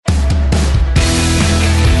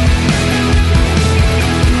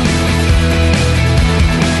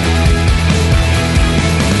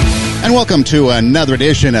And welcome to another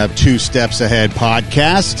edition of Two Steps Ahead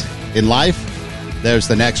podcast. In life, there's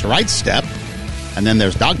the next right step, and then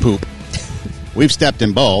there's dog poop. We've stepped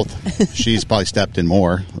in both. She's probably stepped in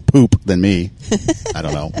more poop than me. I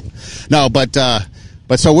don't know. No, but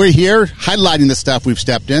so we're here highlighting the stuff we've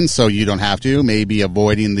stepped in so you don't have to, maybe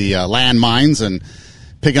avoiding the landmines and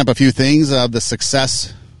picking up a few things of the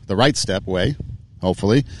success, the right step way,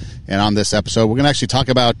 hopefully. And on this episode, we're going to actually talk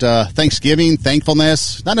about Thanksgiving,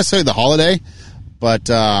 thankfulness, not necessarily the holiday, but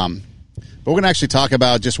we're going to actually talk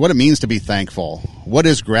about just what it means to be thankful. What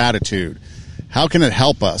is gratitude? How can it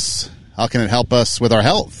help us? How can it help us with our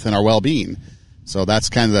health and our well-being? So that's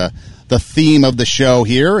kind of the theme of the show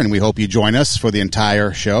here, and we hope you join us for the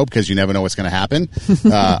entire show because you never know what's going to happen.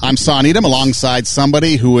 I'm Son Edom alongside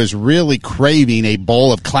somebody who is really craving a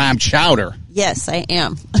bowl of clam chowder. Yes, I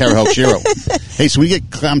am. Tara Hochiro. Hey, so we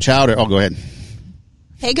get clam chowder. Oh, go ahead.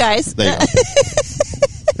 Hey, guys. There you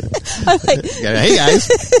go. Hey, guys.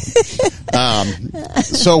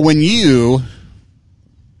 So when you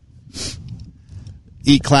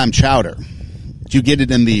eat clam chowder, do you get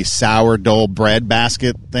it in the sourdough bread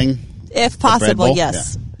basket thing? If possible,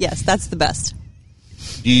 yes. Yeah. Yes, that's the best.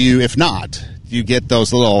 If not, do you get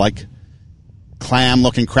those little, like,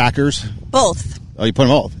 clam-looking crackers? Both. Oh, you put them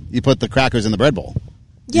both. You put the crackers in the bread bowl.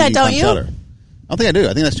 Yeah, don't you? Chowder. I don't think I do.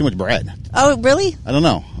 I think that's too much bread. Oh, really? I don't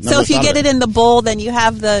know. So if you get it in the bowl, then you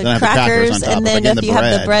have the crackers, and then if you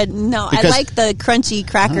have the bread. No, I like the crunchy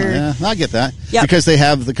cracker. Yeah, I get that. Yep.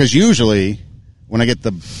 Because usually when I get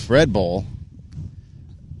the bread bowl,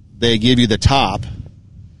 they give you the top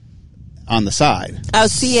on the side. Oh,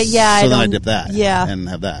 see, yeah. So then I dip that. Yeah. And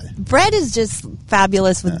have that. Bread is just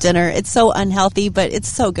fabulous with dinner. It's so unhealthy, but it's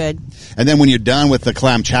so good. And then when you're done with the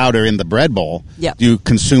clam chowder in the bread bowl, yep. Do you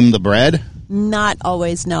consume the bread? Not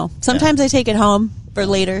always, no. Sometimes I take it home for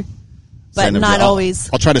later, but not always.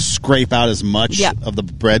 I'll try to scrape out as much of the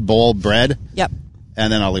bread bowl bread. Yep.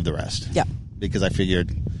 And then I'll leave the rest. Yep. Because I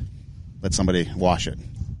figured let somebody wash it.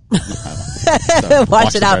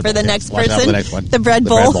 Watch it out for the next person. The next one. The bread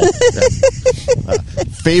bowl.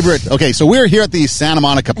 Favorite. Okay, so we're here at the Santa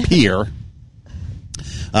Monica Pier.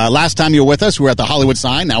 Last time you were with us, we were at the Hollywood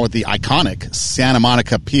sign. Now at the iconic Santa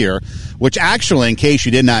Monica Pier, which actually, in case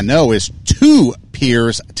you did not know, is two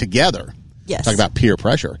piers together. Yes. Talk about peer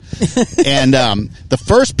pressure. And the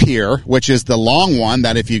first pier, which is the long one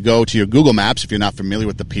that if you go to your Google Maps, if you're not familiar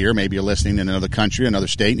with the pier, maybe you're listening in another country, another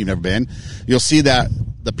state, and you've never been, you'll see that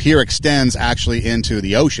the pier extends actually into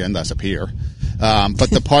the ocean. That's a pier. But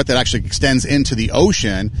the part that actually extends into the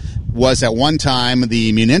ocean was at one time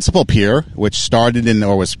the municipal pier, which started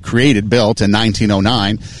was built in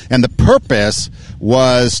 1909. And the purpose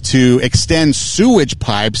was to extend sewage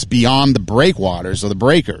pipes beyond the breakwaters or the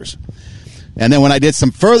breakers. And then when I did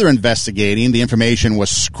some further investigating, the information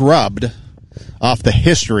was scrubbed off the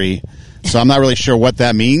history. So I'm not really sure what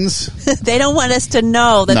that means. They don't want us to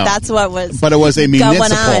know that's what was. But it was a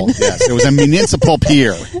municipal. Yes, it was a municipal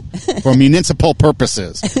pier for municipal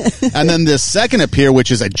purposes. And then the second pier,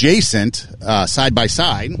 which is adjacent, side by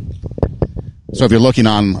side. So if you're looking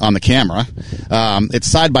on the camera, it's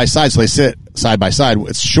side by side. So they sit side by side.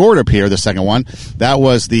 It's shorter pier, the second one. That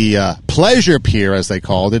was the Pleasure Pier, as they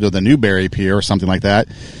called it, or the Newberry Pier, or something like that.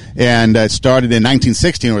 And it started in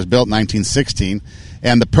 1916. It was built in 1916.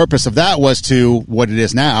 And the purpose of that was to, what it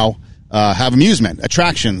is now, have amusement,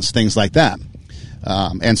 attractions, things like that.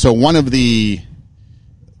 And so one of the,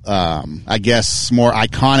 I guess, more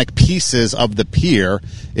iconic pieces of the pier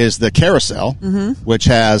is the carousel, which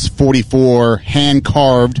has 44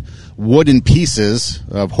 hand-carved wooden pieces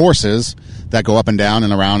of horses that go up and down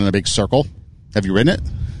and around in a big circle. Have you ridden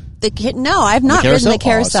it? No, I've not ridden the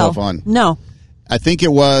carousel. Oh, it's so fun. No. I think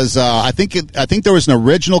it was, I think there was an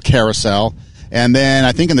original carousel. And then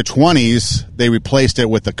I think in the 20s, they replaced it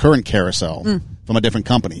with the current carousel from a different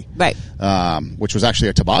company. Right. Which was actually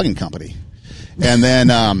a toboggan company. And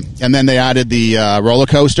then they added the roller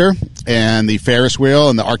coaster and the Ferris wheel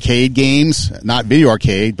and the arcade games, not video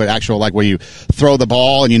arcade, but actual like where you throw the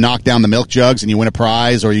ball and you knock down the milk jugs and you win a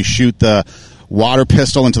prize, or you shoot the water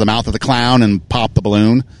pistol into the mouth of the clown and pop the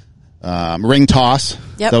balloon. Ring toss,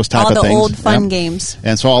 those type of things. All the old fun games.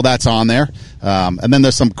 And so all that's on there. And then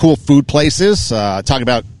there's some cool food places. Talking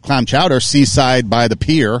about clam chowder, Seaside by the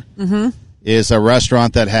Pier is a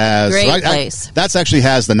restaurant that has... Great place. That actually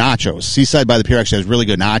has the nachos. Seaside by the Pier actually has really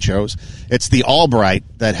good nachos. It's the Albright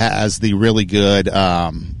that has the really good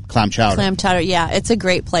clam chowder. Clam chowder, yeah. It's a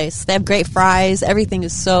great place. They have great fries. Everything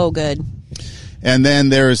is so good. And then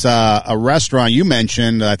there's a restaurant you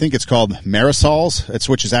mentioned. I think it's called Marisol's.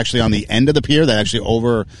 Which is actually on the end of the pier. That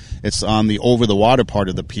actually it's on the over the water part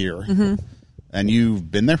of the pier. Mm-hmm. And you've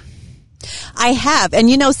been there? I have. And,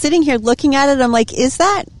 sitting here looking at it, I'm like, is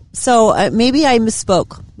that? So maybe I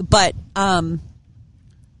misspoke. But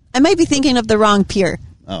I might be thinking of the wrong pier.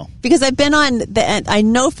 Oh. Because I've been on I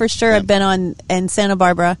know for sure I've been on in Santa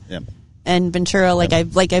Barbara and Ventura.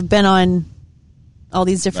 I've been on all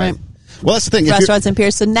these different Well, that's the thing. Restaurants and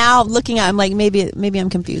piers. So now looking at it, I'm like, maybe I'm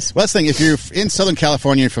confused. Well, that's the thing. If you're in Southern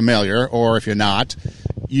California and familiar, or if you're not,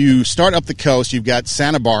 you start up the coast. You've got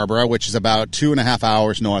Santa Barbara, which is about 2.5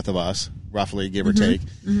 hours north of us, roughly, give or take.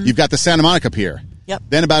 Mm-hmm. You've got the Santa Monica Pier. Yep.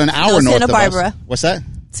 Then about an hour north Santa of Barbara. us. What's that?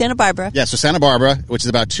 Santa Barbara. Yeah, so Santa Barbara, which is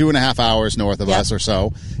about 2.5 hours north of us or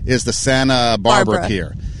so, is the Santa Barbara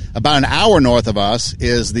Pier. About an hour north of us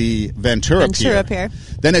is the Ventura Pier.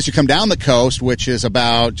 Then as you come down the coast, which is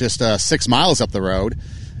about just 6 miles up the road,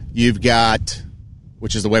 you've got,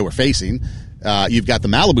 which is the way we're facing, you've got the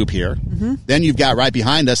Malibu Pier. Mm-hmm. Then you've got right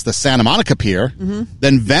behind us the Santa Monica Pier. Mm-hmm.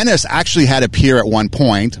 Then Venice actually had a pier at one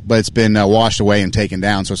point, but it's been washed away and taken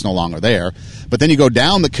down, so it's no longer there. But then you go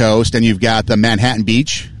down the coast, and you've got the Manhattan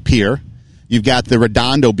Beach Pier. You've got the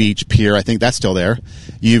Redondo Beach Pier. I think that's still there.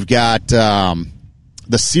 You've got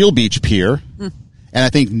the Seal Beach Pier, and I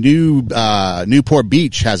think Newport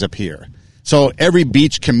Beach has a pier. So every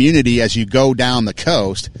beach community, as you go down the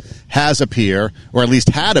coast, has a pier, or at least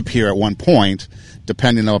had a pier at one point,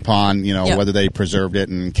 depending upon whether they preserved it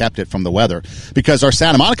and kept it from the weather. Because our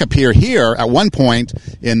Santa Monica Pier here, at one point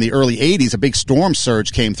in the early 80s, a big storm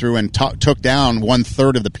surge came through and took down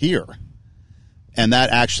 1/3 of the pier. And that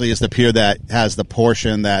actually is the pier that has the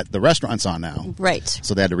portion that the restaurant's on now. Right.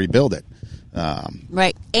 So they had to rebuild it.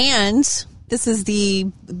 Right. And this is the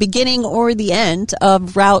beginning or the end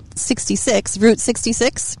of Route 66,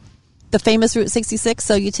 the famous Route 66.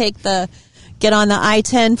 So you get on the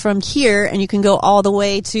I-10 from here, and you can go all the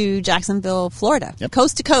way to Jacksonville, Florida,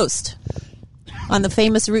 coast to coast on the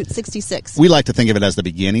famous Route 66. We like to think of it as the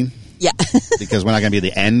beginning. Yeah. Because we're not going to be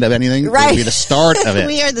the end of anything. Right. We're going to be the start of it.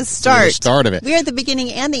 We are the start. We're the start of it. We are the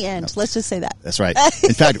beginning and the end. Let's just say that. That's right.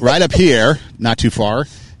 In fact, right up here, not too far,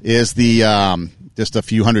 is the just a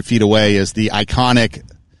few hundred feet away is the iconic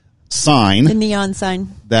sign. The neon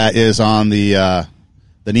sign. That is on the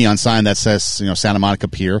neon sign that says, Santa Monica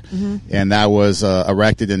Pier. Mm-hmm. And that was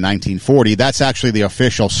erected in 1940. That's actually the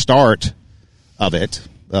official start of it,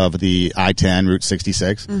 of the I-10, Route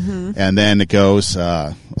 66. Mm-hmm. And then it goes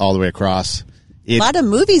all the way across. A lot of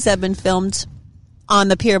movies have been filmed on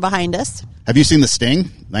the pier behind us. Have you seen The Sting,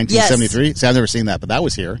 1973? Yes. See, I've never seen that, but that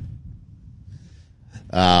was here.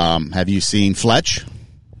 Have you seen Fletch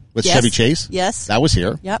with Chevy Chase? Yes. That was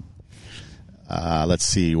here. Yep. Let's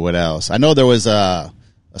see, what else? I know there was a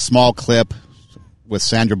small clip with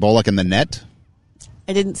Sandra Bullock in The Net.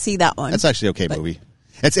 I didn't see that one. That's actually okay movie.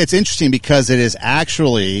 It's interesting because it is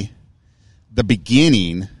actually the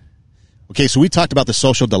beginning. Okay, so we talked about The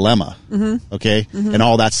Social Dilemma, okay, and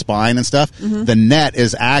all that spine and stuff. Mm-hmm. The Net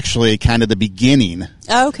is actually kind of the beginning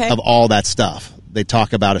of all that stuff. They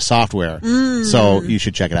talk about a software, so you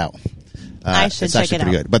should check it out. I should it's check actually it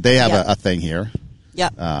pretty out. good. But they have a thing here.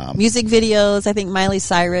 Yep. Music videos. I think Miley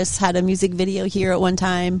Cyrus had a music video here at one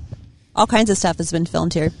time. All kinds of stuff has been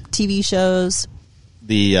filmed here. TV shows.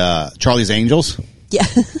 The Charlie's Angels. Yeah.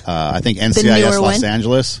 I think NCIS Los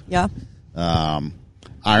Angeles. Yeah.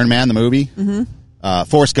 Iron Man, the movie. Mm-hmm.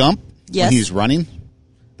 Forrest Gump. Yes. When he's running.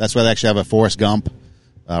 That's why they actually have a Forrest Gump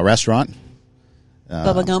restaurant.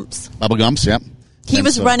 Bubba Gump's. Bubba Gump's, yep. He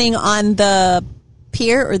was running on the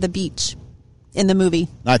pier or the beach in the movie.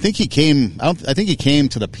 I think he came. I think he came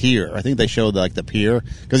to the pier. I think they showed the pier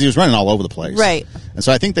because he was running all over the place, right? And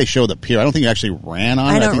so I think they showed the pier. I don't think he actually ran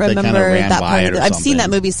on it. I don't remember they kind of ran that by part it of it. I've seen that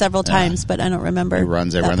movie several times, but I don't remember. He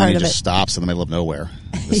runs everywhere, and then he just stops in the middle of nowhere.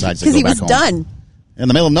 Decides to because go he back was home. done. In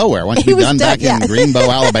the middle of nowhere. Why don't you be done back in Greenbow,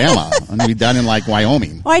 Alabama? Why don't you be done in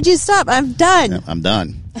Wyoming? Why'd you stop? I'm done. Yeah, I'm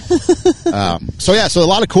done. So a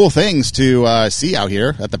lot of cool things to see out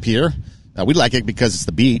here at the pier. We like it because it's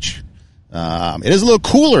the beach. It is a little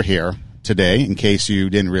cooler here today, in case you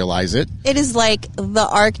didn't realize it. It is like the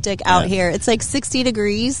Arctic out here. It's like 60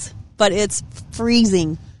 degrees, but it's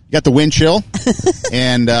freezing. You got the wind chill,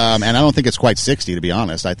 and I don't think it's quite 60, to be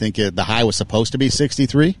honest. I think the high was supposed to be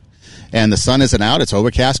 63, and the sun isn't out. It's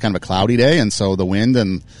overcast, kind of a cloudy day, and so the wind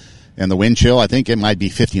and the wind chill, I think it might be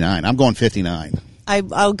 59. I'm going 59.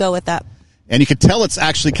 I'll go with that. And you could tell it's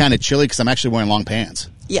actually kind of chilly because I'm actually wearing long pants.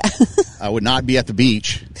 Yeah. I would not be at the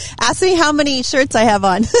beach. Ask me how many shirts I have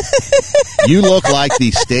on. You look like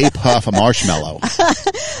the Stay Puft Marshmallow.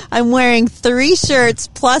 I'm wearing 3 shirts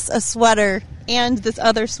plus a sweater and this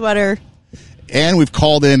other sweater. And we've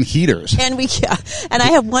called in heaters. And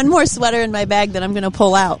I have one more sweater in my bag that I'm going to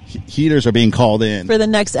pull out. Heaters are being called in for the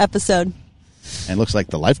next episode. And it looks like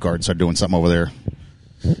the lifeguards are doing something over there.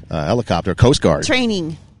 Helicopter, Coast Guard.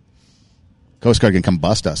 Training. Coast Guard can come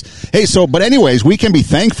bust us. Hey, but anyways, we can be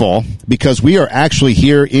thankful because we are actually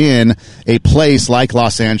here in a place like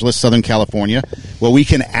Los Angeles, Southern California, where we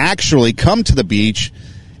can actually come to the beach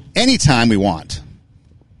anytime we want.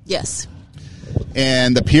 Yes.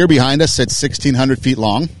 And the pier behind us, it's 1,600 feet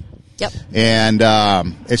long. Yep. And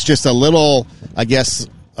it's just a little, I guess,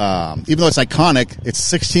 even though it's iconic,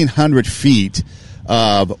 it's 1,600 feet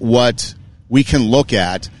of what we can look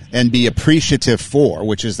at and be appreciative for,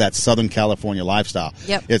 which is that Southern California lifestyle.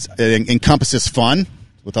 Yep. It encompasses fun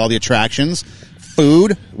with all the attractions,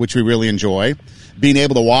 food, which we really enjoy, being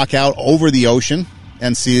able to walk out over the ocean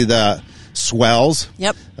and see the swells.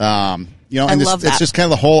 Yep. And love that. it's just kind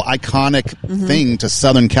of the whole iconic thing to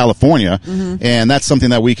Southern California, and that's something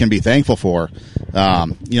that we can be thankful for.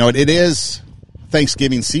 It is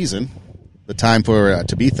Thanksgiving season, the time for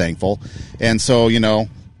to be thankful, and so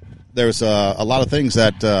there's a lot of things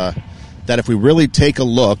that if we really take a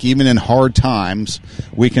look, even in hard times,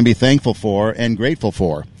 we can be thankful for and grateful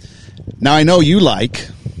for. Now, I know you like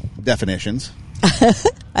definitions.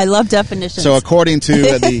 I love definitions. So according to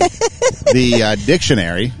the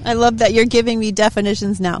dictionary, I love that you're giving me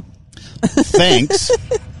definitions now. Thanks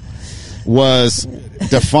was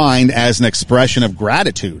defined as an expression of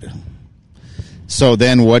gratitude. So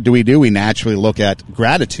then what do? We naturally look at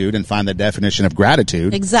gratitude and find the definition of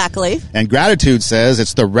gratitude. Exactly. And gratitude says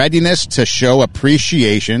it's the readiness to show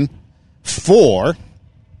appreciation for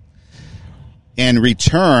and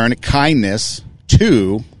return kindness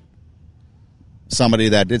to somebody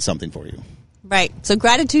that did something for you. Right. So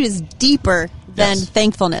gratitude is deeper than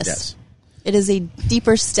thankfulness. Yes. It is a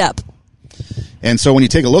deeper step. And so when you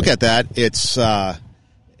take a look at that,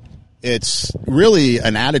 it's really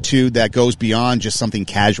an attitude that goes beyond just something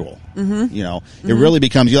casual. Mm-hmm. It really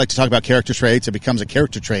becomes, you like to talk about character traits, it becomes a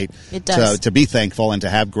character trait It does. to be thankful and to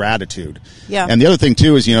have gratitude. Yeah. And the other thing,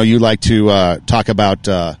 too, is, you like to talk about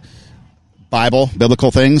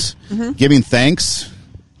biblical things. Mm-hmm. Giving thanks,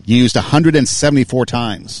 used 174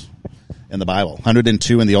 times in the Bible.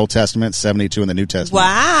 102 in the Old Testament, 72 in the New Testament.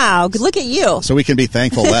 Wow. Good look at you. So we can be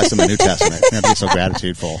thankful less in the New Testament. We have to be so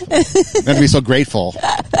gratitudeful. We have to be so grateful.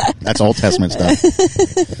 That's Old Testament stuff.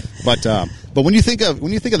 But when you think of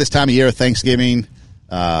this time of year, Thanksgiving,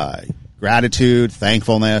 gratitude,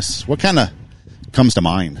 thankfulness, what kind of comes to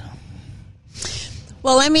mind?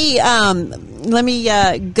 Well, let me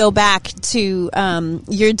go back to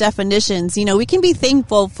your definitions. We can be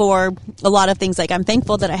thankful for a lot of things. Like, I'm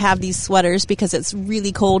thankful that I have these sweaters because it's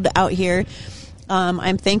really cold out here.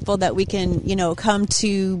 I'm thankful that we can, come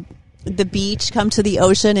to the beach, come to the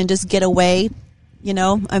ocean, and just get away.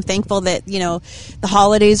 I'm thankful that, the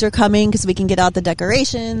holidays are coming because we can get out the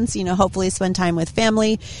decorations, hopefully spend time with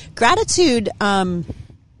family. Gratitude,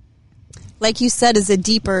 like you said, is a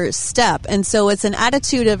deeper step. And so it's an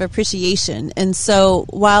attitude of appreciation. And so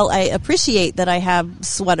while I appreciate that I have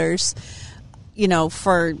sweaters,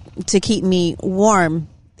 to keep me warm,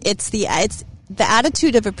 it's the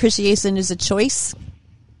attitude of appreciation is a choice.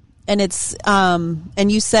 And it's,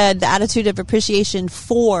 and you said the attitude of appreciation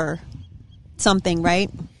for something, right?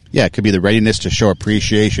 Yeah, it could be the readiness to show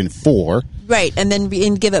appreciation for. Right, and then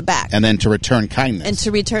give it back. And then to return kindness. And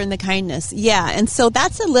to return the kindness. Yeah, and so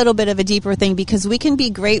that's a little bit of a deeper thing because we can be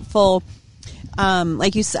grateful.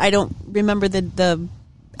 Like you said, I don't remember the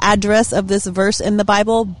address of this verse in the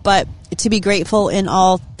Bible, but to be grateful in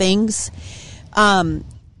all things. And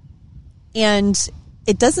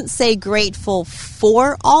it doesn't say grateful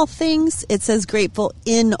for all things. It says grateful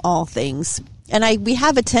in all things. And we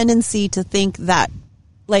have a tendency to think that,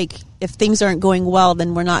 like, if things aren't going well,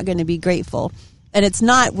 then we're not going to be grateful. And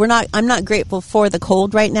I'm not grateful for the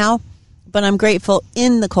cold right now, but I'm grateful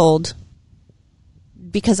in the cold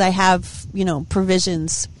because I have,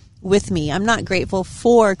 provisions with me. I'm not grateful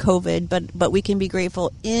for COVID, but we can be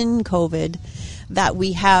grateful in COVID that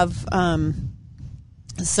we have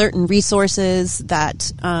certain resources,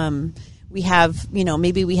 that we have,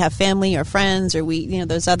 maybe we have family or friends or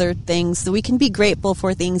those other things. So we can be grateful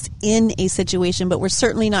for things in a situation, but we're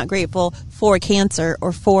certainly not grateful for cancer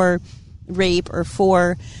or for rape or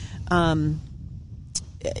for,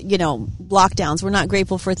 lockdowns. We're not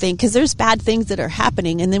grateful for things because there's bad things that are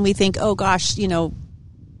happening. And then we think, oh gosh,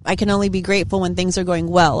 I can only be grateful when things are going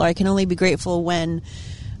well, or I can only be grateful when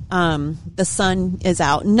the sun is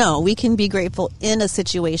out. No, we can be grateful in a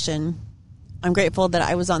situation. I'm grateful that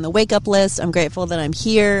I was on the wake up list. I'm grateful that I'm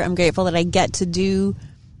here. I'm grateful that I get to do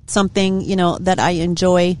something, that I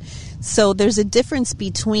enjoy. So there's a difference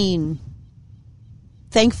between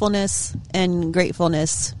thankfulness and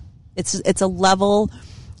gratefulness. It's a level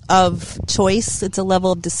of choice. It's a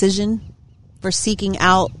level of decision for seeking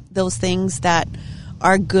out those things that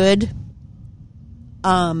are good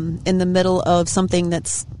in the middle of something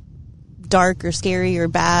that's dark or scary or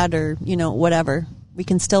bad or, whatever. We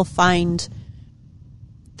can still find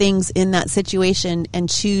things in that situation and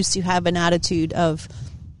choose to have an attitude of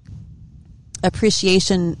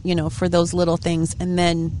appreciation, for those little things, and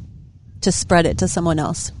then to spread it to someone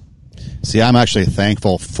else. See, I'm actually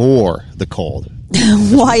thankful for the cold.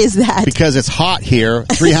 Why is that? Because it's hot here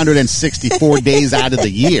 364 days out of the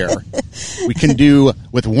year. We can do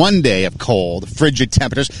with one day of cold, frigid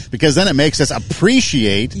temperatures, because then it makes us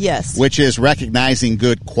appreciate, yes, which is recognizing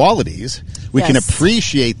good qualities. We can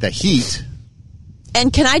appreciate the heat.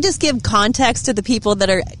 And can I just give context to the people that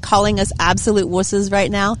are calling us absolute wusses right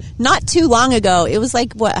now? Not too long ago, it was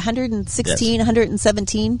like, 116,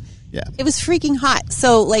 117? Yeah. It was freaking hot.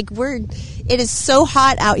 So, it is so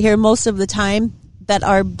hot out here most of the time that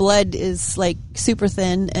our blood is, super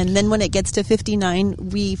thin. And then when it gets to 59,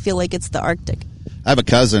 we feel like it's the Arctic. I have a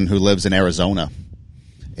cousin who lives in Arizona,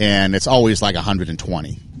 and it's always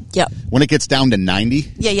 120. Yep. When it gets down to 90,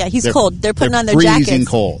 he's cold. They're putting on their freezing jackets.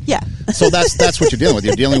 Cold. Yeah. So that's what you're dealing with.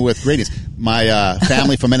 You're dealing with gradients. My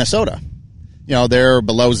family from Minnesota, they're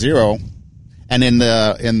below zero, and in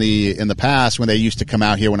the past when they used to come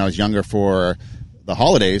out here when I was younger for the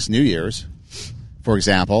holidays, New Year's, for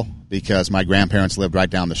example, because my grandparents lived right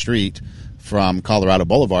down the street from Colorado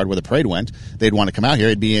Boulevard where the parade went, they'd want to come out here.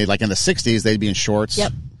 It'd be in the 60s. They'd be in shorts.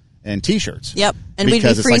 Yep. And T-shirts. Yep. And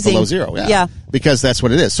because we'd be freezing. Below zero. Yeah. Because that's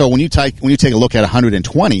what it is. So when you take a look at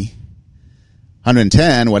 120,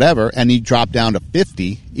 110, whatever, and you drop down to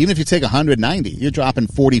 50, even if you take 190, you're dropping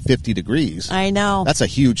 40, 50 degrees. I know. That's a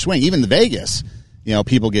huge swing. Even in Vegas,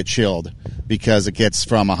 people get chilled because it gets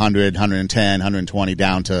from 100, 110, 120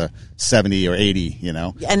 down to 70 or 80,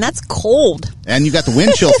 And that's cold. And you got the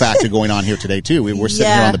wind chill factor going on here today, too. We're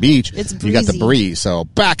sitting here on the beach. It's breezy. You got the breeze, so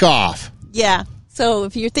back off. Yeah. So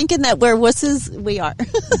if you're thinking that we're wusses, we are.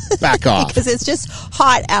 Back off. Because it's just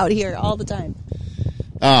hot out here all the time.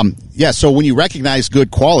 So when you recognize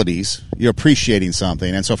good qualities, you're appreciating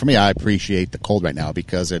something. And so for me, I appreciate the cold right now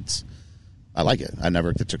because I like it. I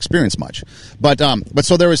never get to experience much. But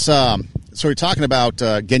so there was, so we're talking about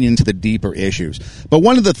getting into the deeper issues. But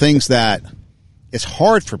one of the things that is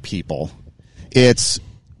hard for people, it's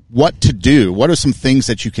what to do. What are some things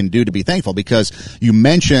that you can do to be thankful? Because you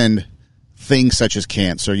mentioned things such as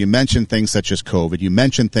cancer, you mentioned things such as COVID, you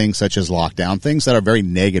mentioned things such as lockdown, things that are very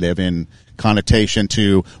negative in connotation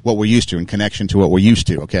to what we're used to, in connection to what we're used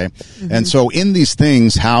to, okay? Mm-hmm. And so in these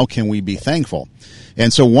things, how can we be thankful?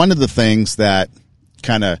 And so one of the things that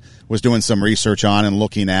kind of was doing some research on and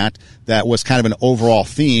looking at that was kind of an overall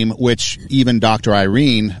theme, which even Dr.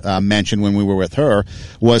 Irene mentioned when we were with her,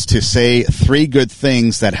 was to say 3 good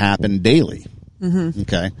things that happen daily. Mm-hmm.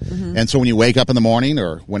 Okay. Mm-hmm. And so when you wake up in the morning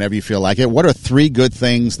or whenever you feel like it, what are 3 good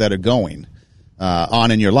things that are going on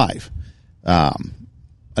in your life?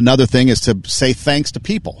 Another thing is to say thanks to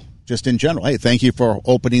people, just in general. Hey, thank you for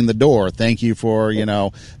opening the door. Thank you for,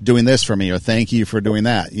 doing this for me, or thank you for doing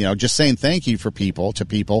that. Just saying thank you to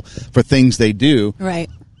people for things they do. Right.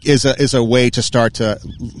 Is a way to start to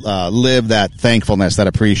live that thankfulness, that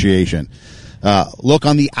appreciation. Look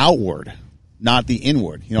on the outward, not the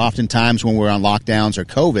inward. Oftentimes when we're on lockdowns or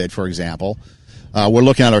COVID, for example, we're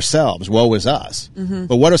looking at ourselves. Woe is us. Mm-hmm.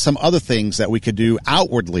 But what are some other things that we could do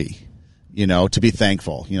outwardly, to be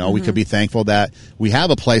thankful? Mm-hmm. We could be thankful that we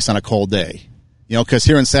have a place on a cold day. Because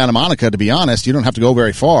here in Santa Monica, to be honest, you don't have to go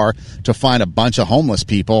very far to find a bunch of homeless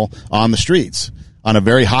people on the streets. On a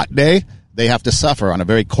very hot day, they have to suffer. On a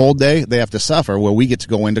very cold day, they have to suffer, where we get to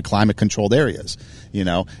go into climate-controlled areas,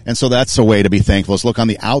 And so that's a way to be thankful, is look on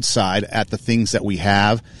the outside at the things that we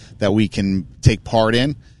have that we can take part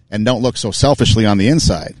in, and don't look so selfishly on the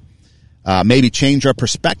inside. Maybe change our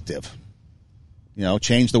perspective.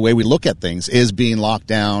 Change the way we look at things. Is being locked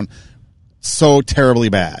down so terribly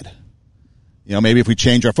bad? Maybe if we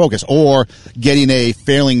change our focus, or getting a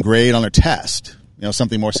failing grade on a test,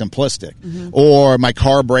 something more simplistic, mm-hmm. or my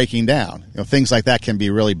car breaking down, things like that can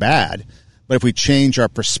be really bad. But if we change our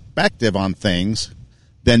perspective on things,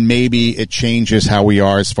 then maybe it changes how we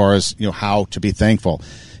are as far as, how to be thankful.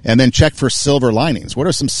 And then check for silver linings. What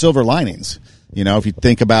are some silver linings? If you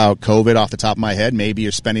think about COVID off the top of my head, maybe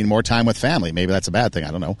you're spending more time with family. Maybe that's a bad thing.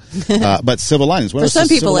 I don't know. But silver linings. What for are some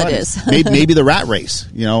people it is. maybe the rat race,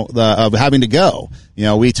 of having to go.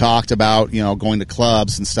 We talked about, going to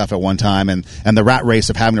clubs and stuff at one time and the rat race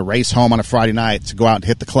of having to race home on a Friday night to go out and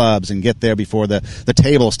hit the clubs and get there before the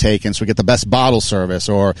table's taken so we get the best bottle service,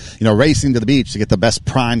 or, racing to the beach to get the best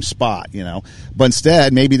prime spot, But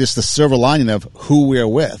instead, maybe just the silver lining of who we're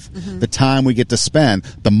with, the time we get to spend,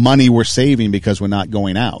 the money we're saving because we're not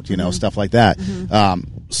going out, stuff like that.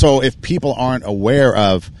 So if people aren't aware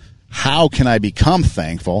of how can I become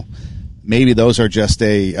thankful, maybe those are just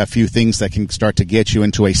a few things that can start to get you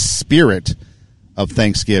into a spirit of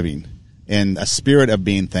Thanksgiving and a spirit of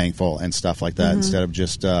being thankful and stuff like that, instead of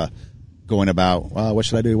just going about, what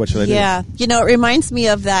should I do? What should I do? Yeah. It reminds me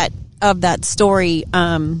of that story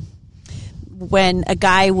when a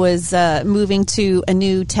guy was moving to a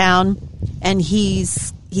new town, and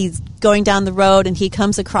he's going down the road, and he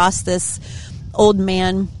comes across this old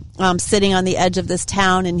man sitting on the edge of this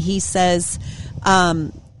town, and he says,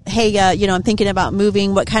 hey, I'm thinking about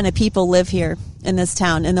moving. What kind of people live here in this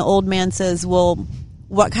town? And the old man says, well,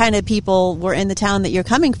 what kind of people were in the town that you're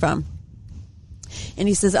coming from? And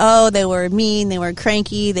he says, oh, they were mean, they were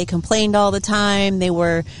cranky, they complained all the time, they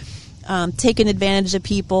were taking advantage of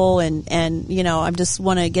people, and I just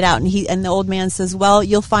want to get out. And the old man says, well,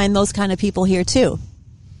 you'll find those kind of people here too.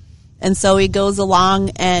 And so he goes along,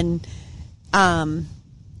 and he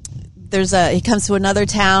comes to another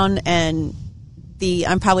town, and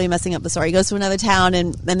I'm probably messing up the story. He goes to another town,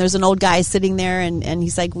 and there's an old guy sitting there, and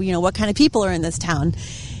he's like, well, what kind of people are in this town?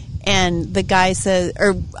 And the guy says,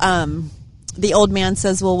 the old man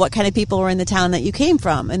says, well, what kind of people were in the town that you came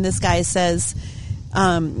from? And this guy says,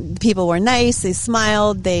 people were nice, they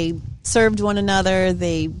smiled, they served one another,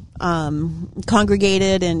 they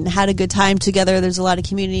congregated and had a good time together. There's a lot of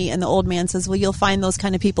community. And the old man says, well, you'll find those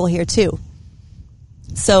kind of people here too.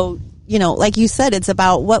 So, like you said, it's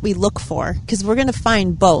about what we look for, because we're going to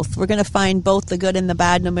find both. We're going to find both the good and the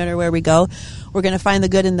bad no matter where we go. We're going to find the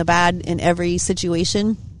good and the bad in every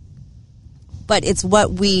situation. But it's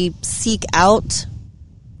what we seek out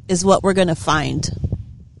is what we're going to find.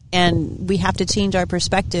 And we have to change our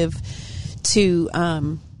perspective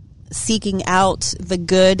to seeking out the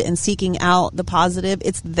good and seeking out the positive.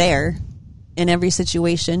 It's there in every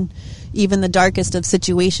situation. Even the darkest of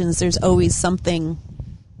situations, there's always something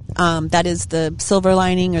that is the silver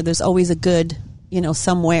lining, or there's always a good,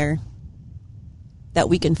 somewhere that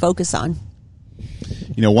we can focus on.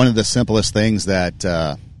 One of the simplest things that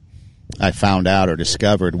I found out or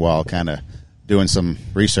discovered while kind of doing some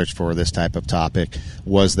research for this type of topic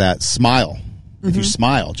was that smile. If you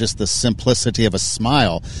smile, just the simplicity of a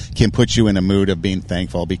smile can put you in a mood of being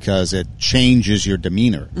thankful, because it changes your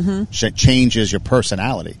demeanor, changes your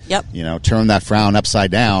personality. Yep. Turn that frown upside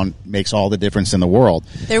down makes all the difference in the world.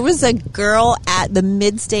 There was a girl at the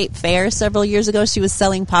Mid-State Fair several years ago. She was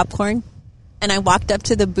selling popcorn, and I walked up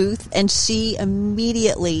to the booth, and she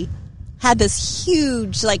immediately had this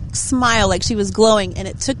huge, smile, like she was glowing, and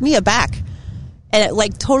it took me aback. And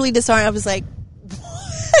it, totally disarmed. I was like,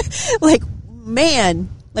 man,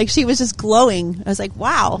 she was just glowing. I was like,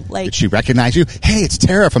 wow. Did she recognize you? Hey, it's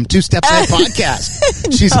Tara from Two Steps Ahead Podcast.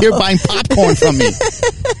 No. She's here buying popcorn from me.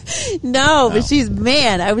 No, but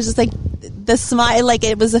I was just like, the smile,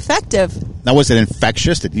 it was effective. Now, was it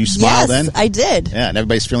infectious? Did you smile then? Yes, I did. Yeah, and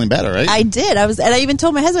everybody's feeling better, right? I did. And I even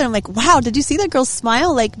told my husband, I'm like, wow, did you see that girl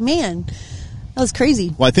smile? Man, that was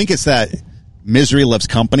crazy. Well, I think it's that misery loves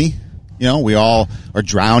company. We all are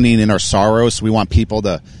drowning in our sorrows, so we want people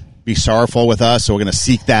to be sorrowful with us, so we're going to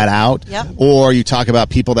seek that out. Yep. Or you talk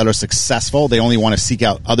about people that are successful, they only want to seek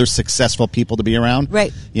out other successful people to be around.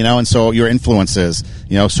 Right. And so your influences,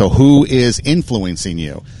 so who is influencing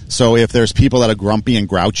you? So if there's people that are grumpy and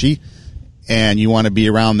grouchy and you want to be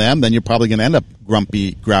around them, then you're probably going to end up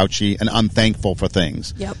grumpy, grouchy, and unthankful for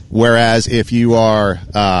things. Yep. Whereas if you are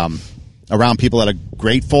around people that are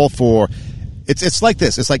grateful for... It's like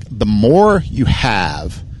this. It's like the more you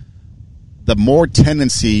have, the more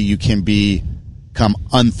tendency you can become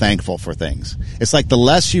unthankful for things. It's like the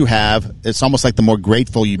less you have, it's almost like the more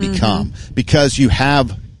grateful you become, because you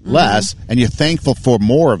have less and you're thankful for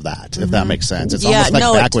more of that, if that makes sense. It's almost like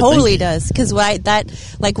it totally thinking. does. Because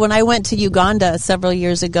when I went to Uganda several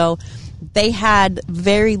years ago, they had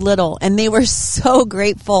very little, and they were so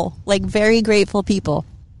grateful, very grateful people.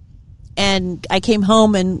 And I came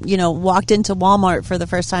home and, walked into Walmart for the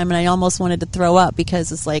first time, and I almost wanted to throw up,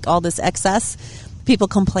 because it's all this excess, people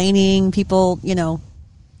complaining, people,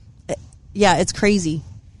 it's crazy.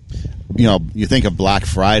 You think of Black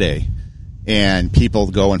Friday and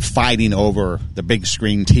people go and fighting over the big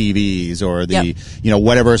screen TVs or the,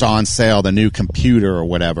 whatever's on sale, the new computer or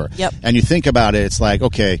whatever. Yep. And you think about it, it's like,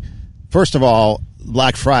 okay, first of all,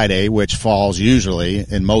 Black Friday, which falls usually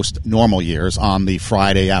in most normal years on the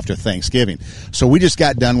Friday after Thanksgiving. So we just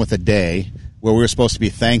got done with a day where we were supposed to be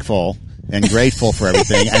thankful and grateful for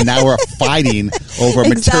everything, and now we're fighting over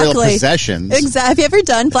material possessions. Exactly. Have you ever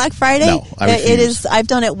done Black Friday? No, I refuse. It is. I've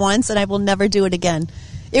done it once, and I will never do it again.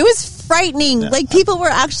 It was frightening. Like, people were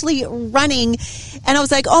actually running, and I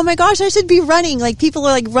was like, "Oh my gosh, I should be running!" Like, people were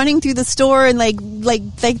like running through the store and like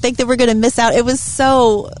they think they were going to miss out. It was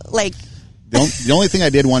so like. The only thing I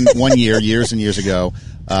did one year, years and years ago,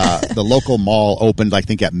 the local mall opened, I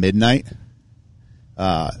think, at midnight,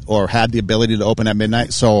 or had the ability to open at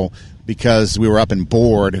midnight. So because we were up and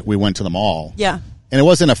bored, we went to the mall. Yeah. And it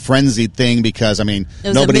wasn't a frenzied thing because, I mean,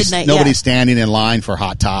 nobody's standing in line for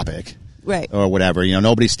Hot Topic. Right. Or whatever. You know,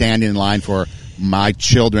 nobody's standing in line for My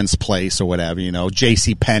Children's Place or whatever, you know,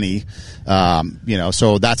 JCPenney. You know,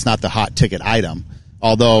 so that's not the hot ticket item.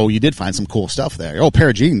 Although you did find some cool stuff there. Oh, pair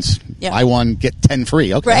of jeans. Yeah. Buy one, get 10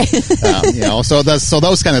 free. Okay. Right. You know, so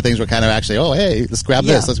those kind of things were kind of actually, oh, hey, let's grab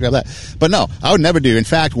this, let's grab that. But no, I would never do. In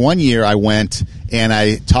fact, one year I went and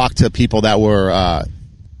I talked to people that were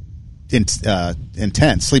in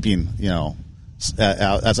tents, sleeping, you know,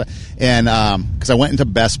 outside. And because I went into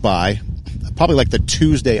Best Buy probably like the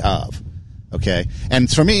Tuesday of. Okay. And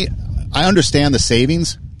for me, I understand the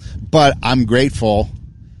savings, but I'm grateful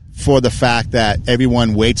for the fact that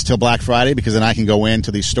everyone waits till Black Friday, because then I can go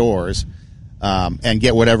into these stores and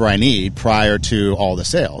get whatever I need prior to all the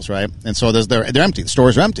sales, right? And so they're empty. The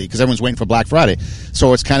stores are empty because everyone's waiting for Black Friday.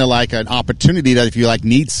 So it's kind of like an opportunity that if you like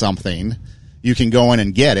need something, you can go in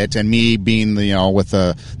and get it. And me being, you know, with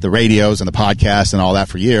the radios and the podcast and all that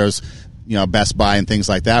for years, you know, Best Buy and things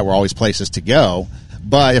like that were always places to go.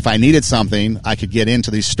 But if I needed something, I could get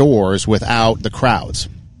into these stores without the crowds.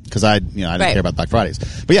 Because I didn't care about Black Fridays.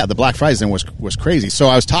 But yeah, the Black Fridays thing was crazy. So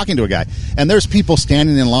I was talking to a guy, and there's people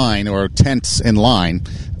standing in line or tents in line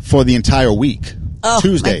for the entire week. Oh,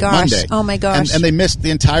 Tuesday, my gosh. Monday. Oh my gosh. And they missed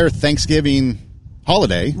the entire Thanksgiving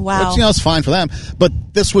holiday. Wow. Which, you know, it's fine for them. But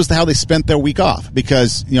this was how they spent their week off.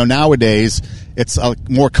 Because, you know, nowadays it's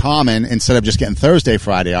more common, instead of just getting Thursday,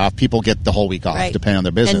 Friday off, people get the whole week off, depending on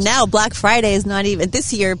their business. And now Black Friday is not even,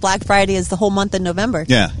 this year, Black Friday is the whole month of November.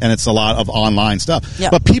 Yeah, and it's a lot of online stuff.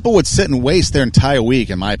 Yep. But people would sit and waste their entire week,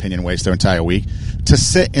 in my opinion, to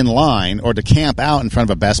sit in line or to camp out in front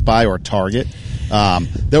of a Best Buy or a Target.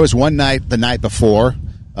 There was one night, the night before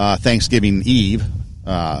Thanksgiving Eve,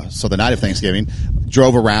 so the night of Thanksgiving,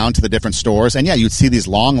 drove around to the different stores, and yeah, you'd see these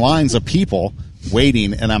long lines of people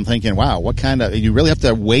waiting, and I'm thinking, wow, what kind of, you really have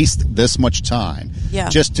to waste this much time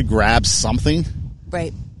just to grab something,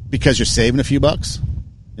 right? Because you're saving a few bucks,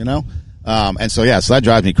 you know? And so that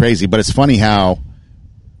drives me crazy. But it's funny how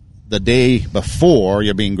the day before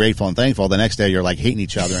you're being grateful and thankful, the next day you're like hating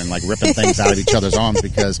each other and like ripping things out of each other's arms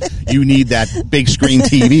because you need that big screen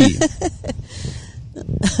TV.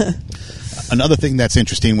 Another thing that's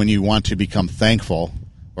interesting when you want to become thankful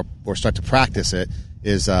or start to practice it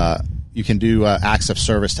is you can do acts of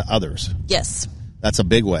service to others. Yes. That's a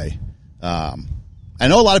big way. I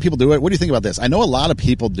know a lot of people do it. What do you think about this? I know a lot of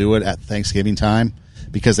people do it at Thanksgiving time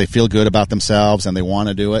because they feel good about themselves and they want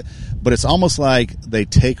to do it. But it's almost like they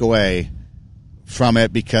take away from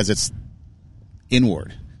it because it's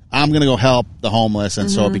inward. I'm going to go help the homeless,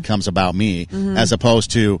 and so it becomes about me, as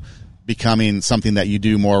opposed to becoming something that you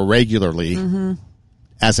do more regularly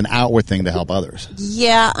as an outward thing to help others.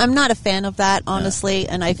 Yeah, I'm not a fan of that, honestly,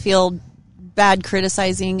 and I feel bad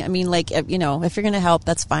criticizing. I mean, like, you know, if you're going to help,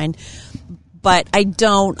 that's fine. But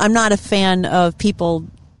I'm not a fan of people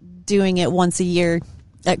doing it once a year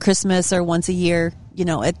at Christmas or once a year, you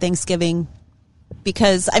know, at Thanksgiving.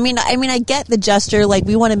 Because, I mean, I get the gesture, like,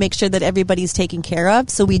 we want to make sure that everybody's taken care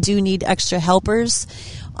of, so we do need extra helpers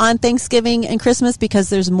on Thanksgiving and Christmas because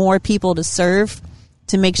there's more people to serve,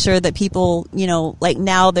 to make sure that people, you know, like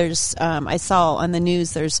now there's, I saw on the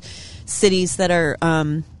news, there's cities that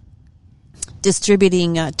are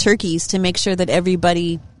distributing turkeys to make sure that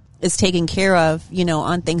everybody is taken care of, you know,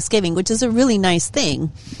 on Thanksgiving, which is a really nice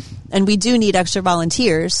thing. And we do need extra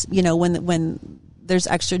volunteers, you know, when there's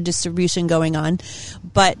extra distribution going on.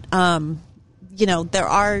 But, you know, there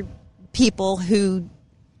are people who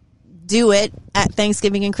do it at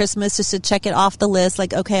Thanksgiving and Christmas just to check it off the list.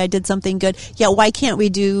 Like, okay, I did something good. Yeah, why can't we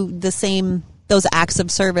do those acts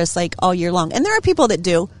of service like all year long? And there are people that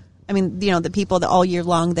do. I mean, you know, the people that all year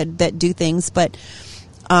long that do things. But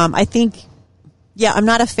I think, yeah, I'm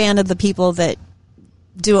not a fan of the people that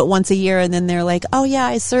do it once a year and then they're like, oh, yeah,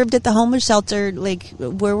 I served at the homeless shelter. Like,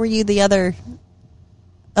 where were you the other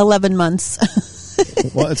 11 months?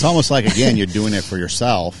 Well, it's almost like, again, you're doing it for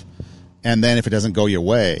yourself. And then if it doesn't go your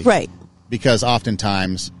way. Right. Because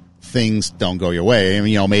oftentimes things don't go your way. I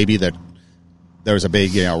mean, maybe that there was a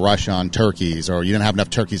big, rush on turkeys, or you didn't have enough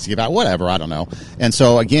turkeys to give out, whatever, I don't know. And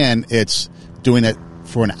so, again, it's doing it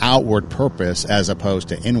for an outward purpose as opposed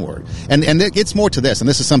to inward. And it gets more to this, and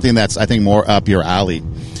this is something that's, I think, more up your alley.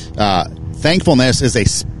 Thankfulness is a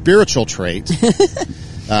spiritual trait,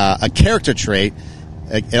 a character trait.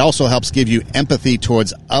 It also helps give you empathy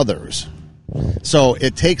towards others. So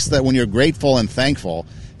it takes that when you're grateful and thankful,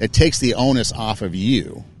 it takes the onus off of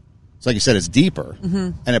you. It's like you said, it's deeper,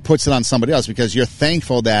 and it puts it on somebody else because you're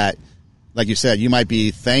thankful that, like you said, you might be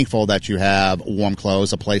thankful that you have warm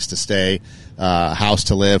clothes, a place to stay, a house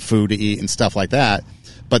to live, food to eat, and stuff like that.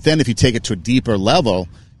 But then if you take it to a deeper level,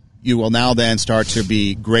 you will now then start to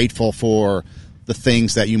be grateful for the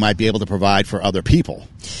things that you might be able to provide for other people.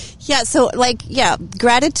 Yeah, so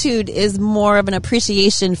gratitude is more of an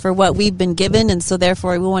appreciation for what we've been given, and so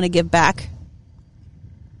therefore we want to give back.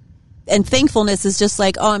 And thankfulness is just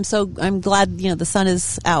like, I'm glad, the sun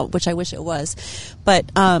is out, which I wish it was.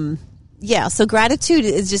 But, so gratitude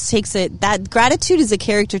that gratitude is a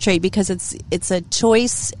character trait because it's a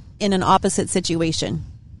choice in an opposite situation.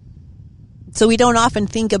 So we don't often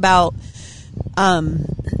think about,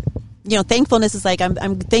 thankfulness is like,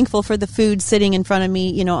 I'm thankful for the food sitting in front of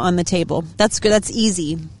me, on the table. That's good. That's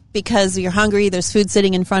easy. Because you're hungry, there's food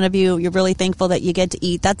sitting in front of you, you're really thankful that you get to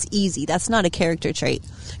eat. That's easy. That's not a character trait.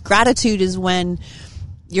 Gratitude is when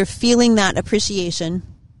you're feeling that appreciation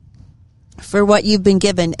for what you've been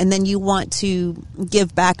given, and then you want to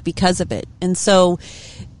give back because of it. And so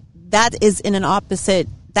that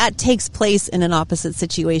takes place in an opposite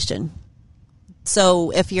situation.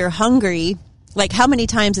 So if you're hungry, like how many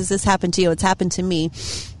times has this happened to you? It's happened to me.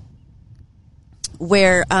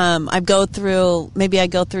 Where I go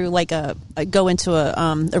into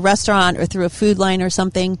a restaurant or through a food line or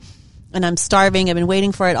something, and I'm starving. I've been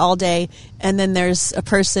waiting for it all day, and then there's a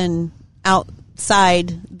person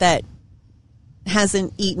outside that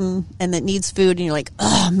hasn't eaten and that needs food, and you're like,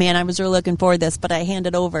 oh man, I was really looking for this, but I hand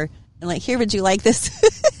it over and like, here, would you like this?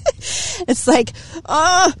 It's like,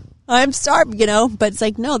 I'm starved, but it's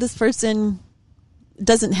like, no, this person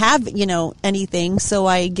doesn't have, anything, so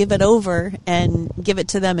I give it over and give it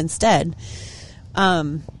to them instead.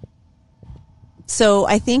 So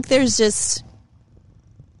I think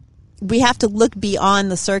we have to look beyond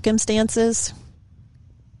the circumstances,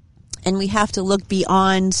 and we have to look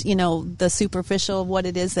beyond, the superficial of what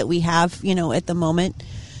it is that we have, at the moment.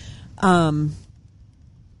 And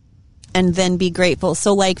then be grateful.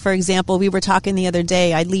 So like, for example, we were talking the other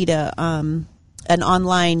day, I lead an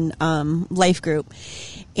online life group,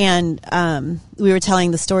 and we were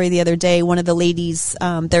telling the story the other day. One of the ladies,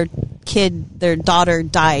 their daughter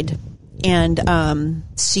died, and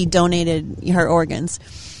she donated her organs.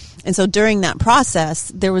 And so during that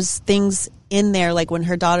process, there was things in there, like when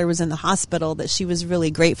her daughter was in the hospital, that she was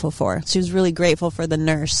really grateful for. She was really grateful for the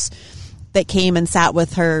nurse that came and sat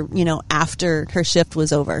with her, after her shift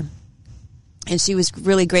was over. And she was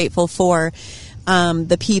really grateful for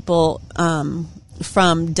the people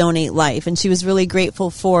from Donate Life, and she was really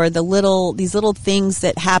grateful for these little things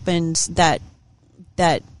that happened that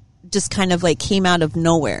just kind of like came out of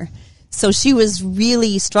nowhere. So she was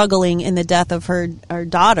really struggling in the death of her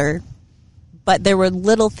daughter, but there were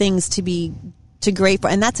little things to be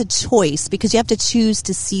grateful, and that's a choice because you have to choose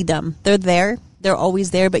to see them. They're there, they're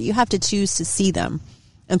always there, but you have to choose to see them,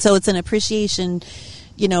 and so it's an appreciation,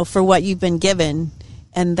 for what you've been given.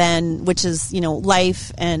 And then, which is,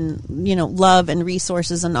 life and, love and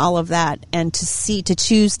resources and all of that. And to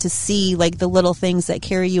choose to see like the little things that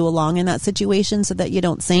carry you along in that situation so that you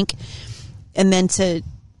don't sink. And then to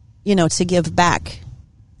give back.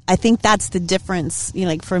 I think that's the difference,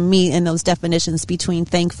 like for me in those definitions between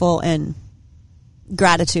thankful and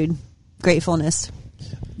gratitude, gratefulness.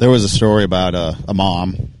 There was a story about a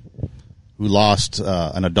mom who lost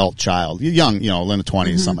an adult child, young, in the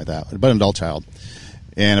 20s, something like that, but an adult child.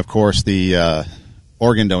 And, of course, the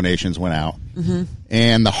organ donations went out,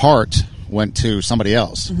 and the heart went to somebody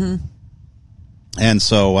else. And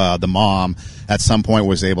so the mom, at some point,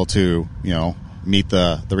 was able to, meet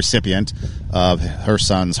the recipient of her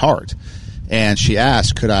son's heart. And she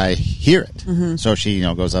asked, could I hear it? So she,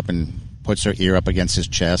 goes up and puts her ear up against his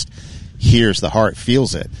chest, hears the heart,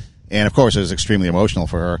 feels it. And, of course, it was extremely emotional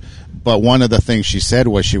for her. But one of the things she said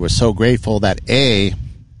was she was so grateful that, A,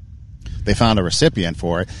 they found a recipient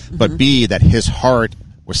for it, but B, that his heart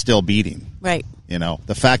was still beating. Right.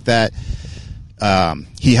 The fact that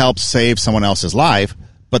he helped save someone else's life,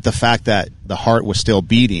 but the fact that the heart was still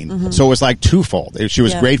beating. So it was like twofold. She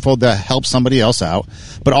was grateful to help somebody else out,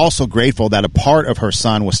 but also grateful that a part of her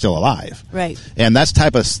son was still alive. Right. And that's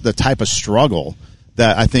the type of struggle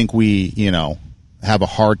that I think we, have a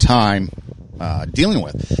hard time dealing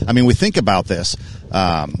with. I mean, we think about this.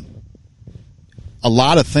 A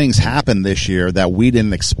lot of things happened this year that we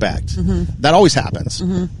didn't expect. That always happens.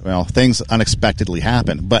 Well, things unexpectedly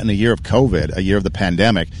happen. But in a year of COVID, a year of the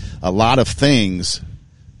pandemic, a lot of things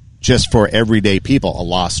just for everyday people, a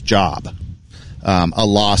lost job, a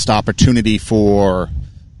lost opportunity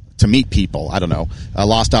to meet people. I don't know, a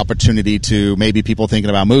lost opportunity to maybe people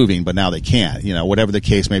thinking about moving, but now they can't, whatever the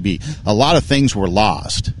case may be. A lot of things were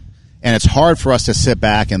lost. And it's hard for us to sit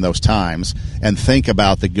back in those times and think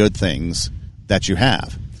about the good things that you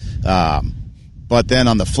have. But then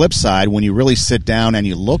on the flip side, when you really sit down and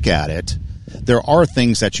you look at it, there are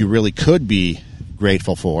things that you really could be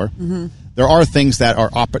grateful for. There are things that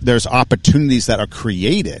there's opportunities that are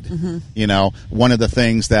created. One of the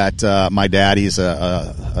things that my daddy's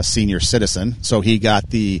a senior citizen, so he got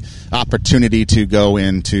the opportunity to go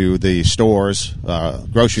into the stores,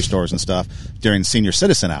 grocery stores and stuff during senior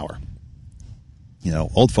citizen hour,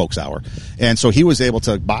 old folks hour. And so he was able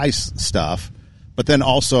to buy stuff, but then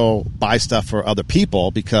also buy stuff for other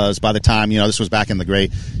people, because by the time, this was back in the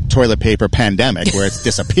great toilet paper pandemic where it's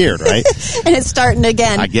disappeared, right? And it's starting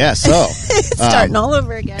again. I guess so. It's starting all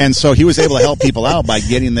over again. And so he was able to help people out by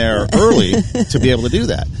getting there early to be able to do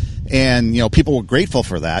that. And, people were grateful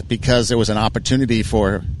for that, because it was an opportunity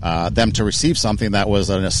for them to receive something that was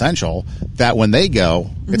an essential that when they go,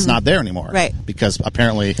 it's not there anymore. Right. Because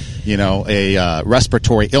apparently, a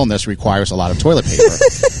respiratory illness requires a lot of toilet paper.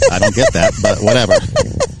 I don't get that, but whatever.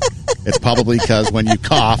 It's probably because when you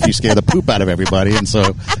cough, you scare the poop out of everybody, and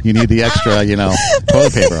so you need the extra,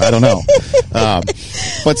 toilet paper. I don't know.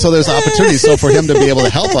 But so there's opportunities. So for him to be able to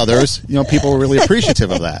help others, people were really appreciative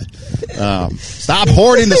of that. Stop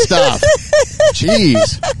hoarding the stuff.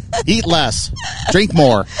 Jeez. Eat less. Drink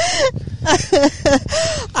more.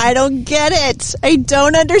 I don't get it. I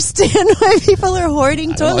don't understand why people are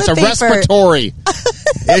hoarding toilet paper. It's a respiratory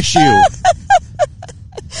issue.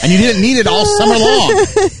 And you didn't need it all summer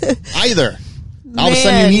long either. All of a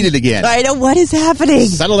sudden you need it again. I know what is happening.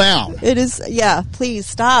 Settle down. It is, please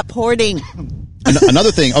stop hoarding.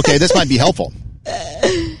 Another thing, okay, this might be helpful.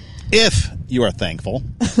 If you are thankful,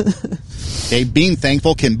 being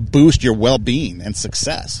thankful can boost your well-being and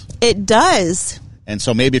success. It does. And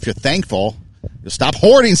so maybe if you're thankful, you'll stop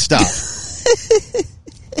hoarding stuff.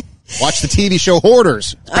 Watch the TV show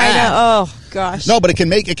Hoarders. I know. Oh gosh. No, but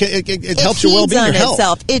it helps your well-being, your health.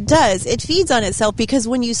 Itself. It does. It feeds on itself, because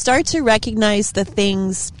when you start to recognize the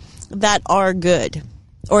things that are good,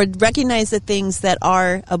 or recognize the things that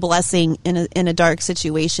are a blessing in a dark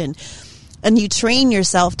situation, and you train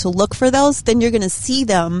yourself to look for those, then you're going to see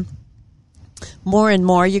them more and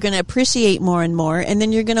more. You're going to appreciate more and more, and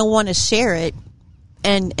then you're going to want to share it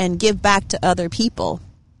and give back to other people.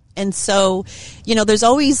 And so, there's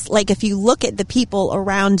always, if you look at the people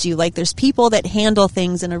around you, there's people that handle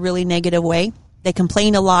things in a really negative way. They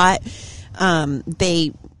complain a lot.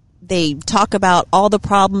 They talk about all the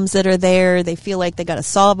problems that are there. They feel like they got to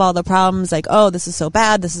solve all the problems. Oh, this is so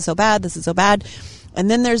bad. This is so bad. This is so bad.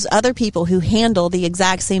 And then there's other people who handle the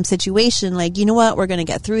exact same situation. You know what? We're going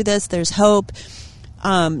to get through this. There's hope.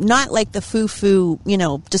 Not like the foo-foo,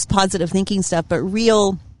 just positive thinking stuff, but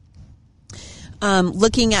real,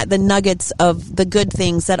 looking at the nuggets of the good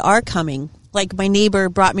things that are coming. Like my neighbor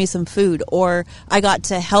brought me some food, or I got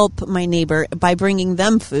to help my neighbor by bringing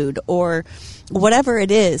them food, or whatever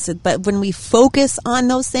it is. But when we focus on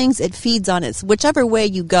those things, it feeds on it. Whichever way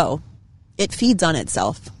you go, it feeds on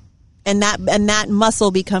itself. And that muscle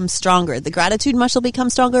becomes stronger. The gratitude muscle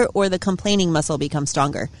becomes stronger, or the complaining muscle becomes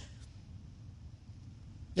stronger.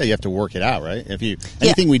 Yeah, you have to work it out, right?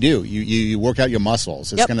 Anything we do, you work out your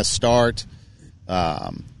muscles. It's going to start.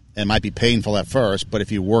 It might be painful at first, but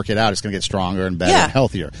if you work it out, it's going to get stronger and better and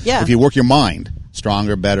healthier. Yeah. If you work your mind,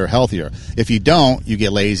 stronger, better, healthier. If you don't, you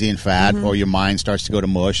get lazy and fat, or your mind starts to go to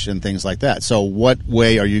mush and things like that. So what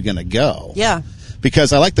way are you going to go? Yeah.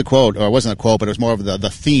 Because I like the quote, or it wasn't a quote, but it was more of the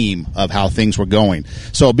theme of how things were going.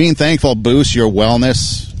 So being thankful boosts your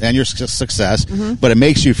wellness and your success, but it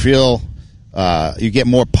makes you feel, you get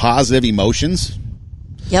more positive emotions.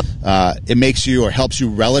 Yep. It makes you, or helps you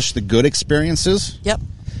relish the good experiences. Yep.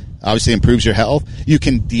 Obviously improves your health. You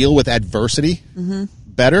can deal with adversity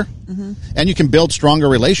better, and you can build stronger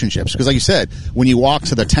relationships. Because like you said, when you walk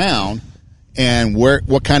to the town and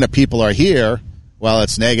what kind of people are here, well,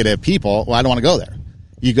 it's negative people. Well, I don't want to go there.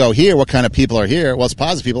 You go here, what kind of people are here? Well, it's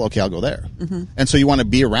positive people. Okay, I'll go there. And so you want to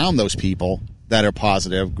be around those people that are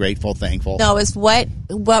positive, grateful, thankful. No, it's what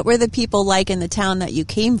were the people like in the town that you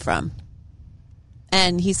came from?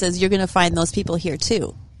 And he says, you're going to find those people here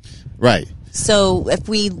too. Right. So if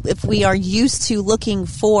we are used to looking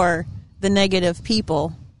for the negative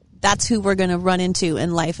people, that's who we're going to run into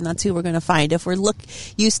in life, and that's who we're going to find. If we're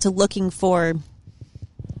used to looking for,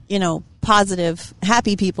 positive,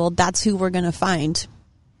 happy people, that's who we're going to find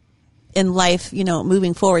in life,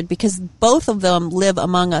 moving forward, because both of them live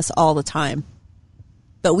among us all the time.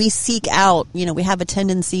 But we seek out, we have a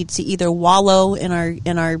tendency to either wallow in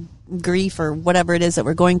our grief or whatever it is that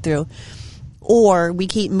we're going through, or we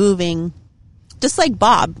keep moving. Just like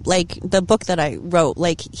Bob, like the book that I wrote,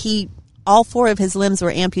 like all 4 of his limbs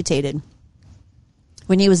were amputated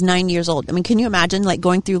when he was 9 years old. I mean, can you imagine like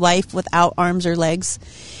going through life without arms or legs?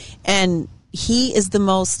 And he is the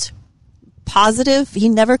most positive. He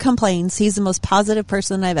never complains. He's the most positive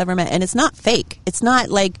person I've ever met. And it's not fake. It's not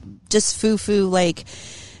like just foo-foo, like,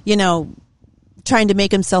 trying to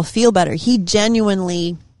make himself feel better. He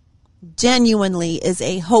genuinely is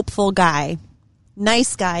a hopeful guy,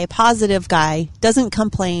 nice guy, positive guy, doesn't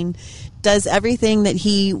complain, does everything that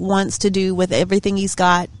he wants to do with everything he's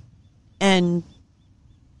got. And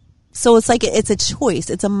so it's like, it's a choice.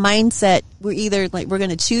 It's a mindset. We're either like, we're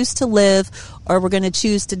going to choose to live or we're going to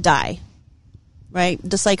choose to die. Right?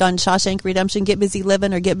 Just like on Shawshank Redemption, get busy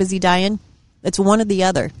living or get busy dying. It's one or the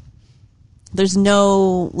other. There's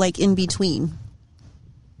no like in between.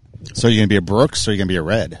 So you're going to be a Brooks or you're going to be a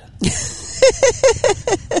Red?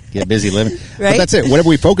 Get busy living. Right? But that's it. Whatever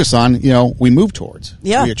we focus on, we move towards.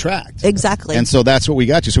 Yeah. We attract. Exactly. And so that's what we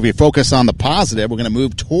got to. So if we focus on the positive, we're going to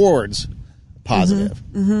move towards positive.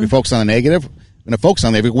 Mm-hmm. We focus on the negative, we're going to focus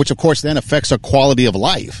on the negative, which of course then affects our quality of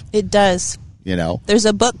life. It does. There's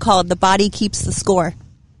a book called The Body Keeps the Score.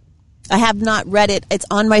 I have not read it. It's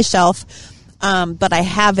on my shelf. But I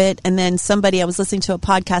have it. And then I was listening to a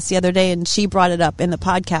podcast the other day and she brought it up in the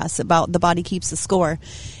podcast about the body keeps the score.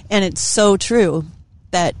 And it's so true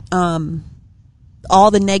that,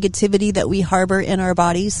 all the negativity that we harbor in our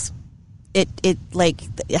bodies, it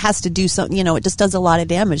has to do something, it just does a lot of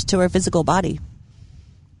damage to our physical body.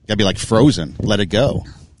 Gotta be like Frozen. Let it go.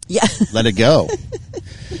 Yeah. Let it go.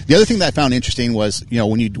 The other thing that I found interesting was,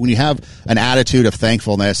 when you have an attitude of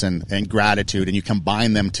thankfulness and gratitude and you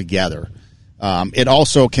combine them together, it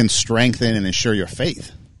also can strengthen and ensure your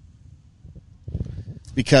faith.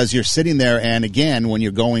 Because you're sitting there, and again, when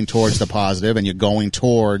you're going towards the positive and you're going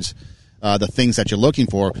towards the things that you're looking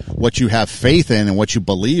for, what you have faith in and what you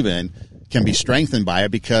believe in can be strengthened by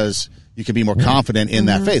it because you can be more confident in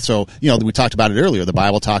that faith. So, we talked about it earlier. The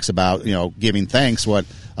Bible talks about, giving thanks,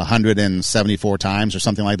 174 times or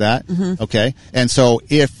something like that. Mm-hmm. Okay. And so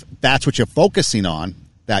if that's what you're focusing on,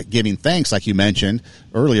 that giving thanks, like you mentioned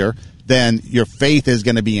earlier, then your faith is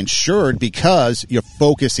going to be ensured because you're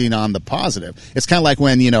focusing on the positive. It's kind of like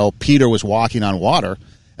when, Peter was walking on water.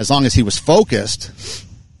 As long as he was focused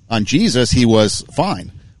on Jesus, he was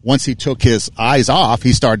fine. Once he took his eyes off,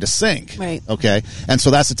 he started to sink. Right. Okay. And so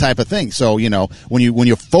that's the type of thing. So, when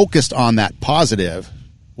you're focused on that positive,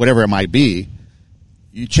 whatever it might be,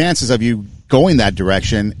 chances of you going that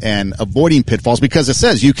direction and avoiding pitfalls, because it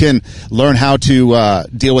says you can learn how to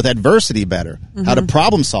deal with adversity better, how to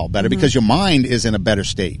problem solve better, because your mind is in a better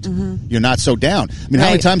state. You're not so down. I mean, how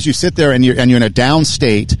many times you sit there and you're in a down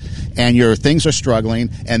state and your things are struggling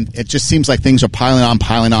and it just seems like things are piling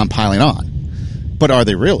on. But are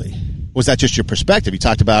they really? Was that just your perspective? You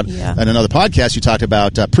talked about in another podcast. You talked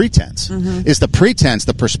about pretense. Is the pretense,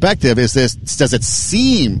 the perspective? Does it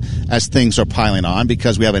seem as things are piling on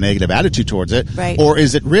because we have a negative attitude towards it, right? Or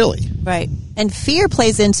is it really? Right. And fear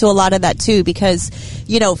plays into a lot of that too, because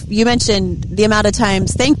you mentioned the amount of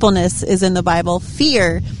times thankfulness is in the Bible.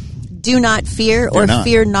 Fear, do not fear or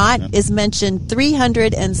fear not, is mentioned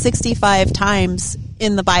 365 times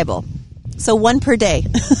in the Bible. So one per day.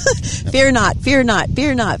 Fear not, fear not,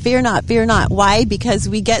 fear not, fear not, fear not. Why? Because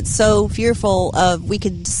we get so fearful we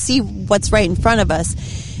could see what's right in front of us,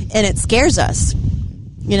 and it scares us.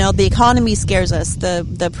 The economy scares us.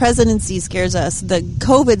 The presidency scares us. The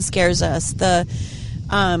COVID scares us. The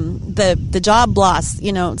job loss,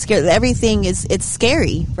 scares. Everything it's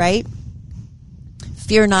scary, right?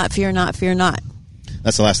 Fear not, fear not, fear not.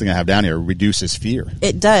 That's the last thing I have down here. Reduces fear.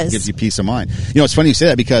 It does. It gives you peace of mind. It's funny you say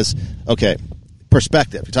that because,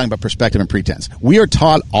 perspective. You're talking about perspective and pretense. We are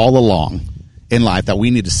taught all along in life that we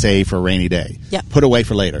need to save for a rainy day. Yep. Put away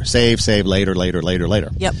for later. Save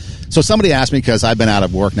later. Yep. So somebody asked me, because I've been out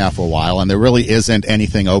of work now for a while, and there really isn't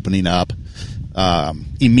anything opening up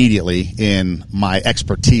immediately in my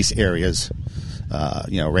expertise areas,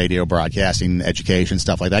 radio, broadcasting, education,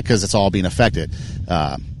 stuff like that, because it's all being affected.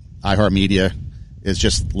 iHeartMedia, is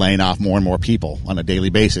just laying off more and more people on a daily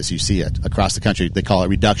basis. You see it across the country. They call it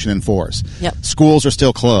reduction in force. Yep. Schools are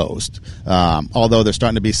still closed, although there's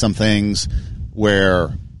starting to be some things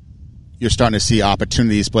where you're starting to see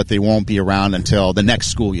opportunities, but they won't be around until the next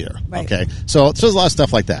school year. Right. Okay, so there's a lot of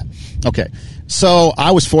stuff like that. Okay, so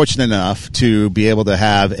I was fortunate enough to be able to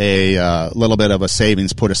have a little bit of a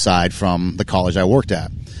savings put aside from the college I worked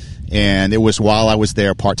at, and it was while I was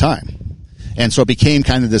there part-time. And so it became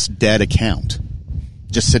kind of this dead account,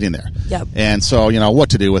 just sitting there. Yep. And so, what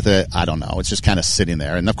to do with it, I don't know. It's just kind of sitting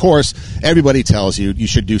there. And of course, everybody tells you you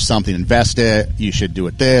should do something, invest it, you should do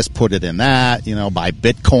it this, put it in that, buy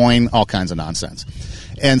Bitcoin, all kinds of nonsense.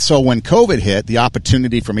 And so when COVID hit, the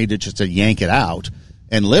opportunity for me to yank it out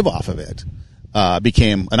and live off of it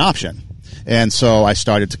became an option. And so I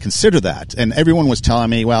started to consider that. And everyone was telling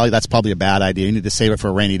me, well, that's probably a bad idea. You need to save it for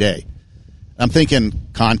a rainy day. I'm thinking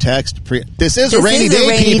context. This is a rainy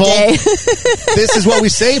day, people. This is what we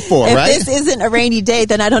save for, if right? If this isn't a rainy day,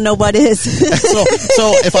 then I don't know what is.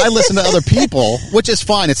 so if I listen to other people, which is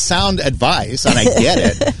fine, it's sound advice, and I get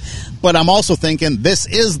it, but I'm also thinking this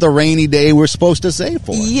is the rainy day we're supposed to save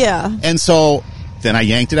for. Yeah. And so then I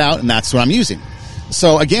yanked it out, and that's what I'm using.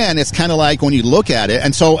 So again, it's kind of like when you look at it,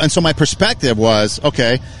 and so my perspective was,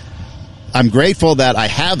 okay, I'm grateful that I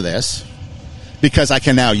have this, because I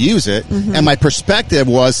can now use it. Mm-hmm. And my perspective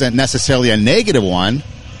wasn't necessarily a negative one.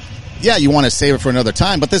 Yeah, you want to save it for another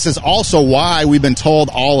time, but this is also why we've been told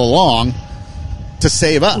all along to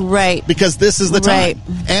save up. Right. Because this is the time. Right.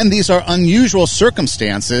 And these are unusual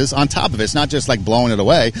circumstances on top of it. It's not just like blowing it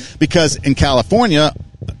away, because in California,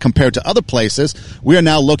 compared to other places, we are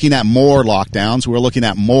now looking at more lockdowns. We're looking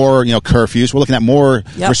at more, curfews. We're looking at more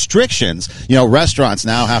restrictions. Restaurants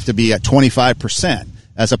now have to be at 25%.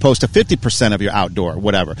 As opposed to 50% of your outdoor,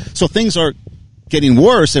 whatever. So things are getting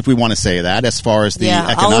worse, if we want to say that, as far as the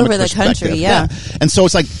economic all over the perspective. country, yeah. And so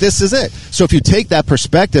it's like, this is it. So if you take that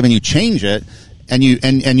perspective and you change it, and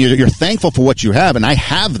you're thankful for what you have, and I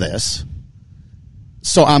have this,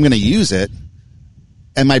 so I'm going to use it.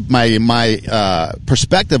 And my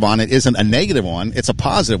perspective on it isn't a negative one; it's a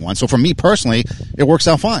positive one. So for me personally, it works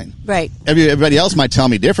out fine. Right. Everybody else might tell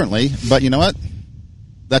me differently, but you know what?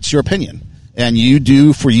 That's your opinion. And you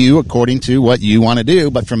do for you according to what you want to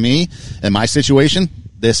do. But for me, in my situation,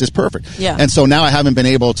 this is perfect. Yeah. And so now I haven't been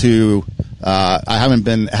able to,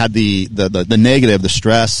 had the negative, the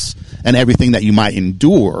stress, and everything that you might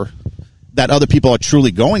endure that other people are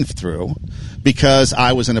truly going through, because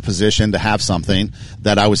I was in a position to have something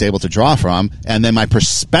that I was able to draw from. And then my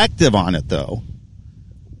perspective on it, though,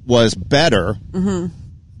 was better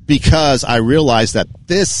because I realized that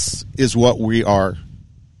this is what we are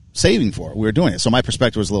saving for. We were doing it. So my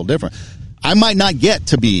perspective was a little different. I might not get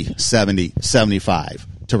to be 70, 75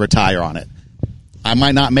 to retire on it. I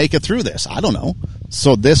might not make it through this. I don't know.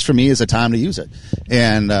 So this for me is a time to use it.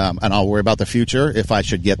 And I'll worry about the future if I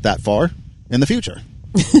should get that far in the future.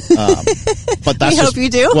 But that's hope you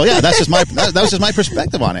do. Well, yeah, that was just my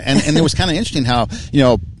perspective on it. And it was kind of interesting how,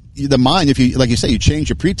 the mind, if you, like you say, you change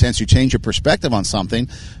your pretense, you change your perspective on something,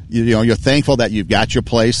 you're thankful that you've got your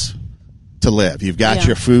place to live. You've got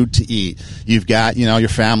your food to eat. You've got, your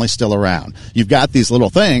family still around. You've got these little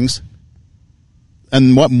things.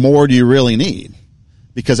 And what more do you really need?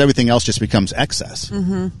 Because everything else just becomes excess.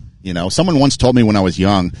 Mm-hmm. Someone once told me when I was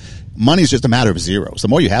young, money's just a matter of zeros. The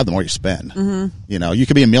more you have, the more you spend. Mm-hmm. You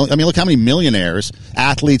could be look how many millionaires,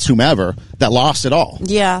 athletes, whomever, that lost it all.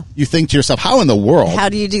 Yeah. You think to yourself, how in the world? How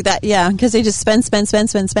do you do that? Yeah, because they just spend.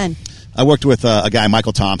 I worked with a guy,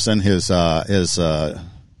 Michael Thompson. He's the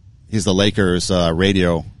Lakers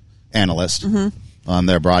radio analyst on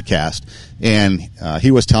their broadcast. And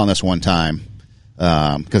he was telling us one time,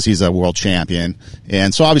 because he's a world champion.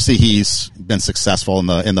 And so obviously he's been successful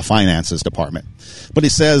in the finances department. But he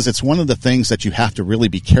says it's one of the things that you have to really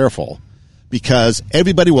be careful, because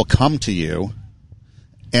everybody will come to you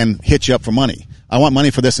and hit you up for money. I want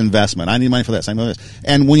money for this investment. I need money for this. I need this.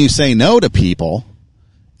 And when you say no to people,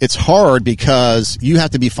 it's hard because you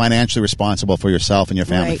have to be financially responsible for yourself and your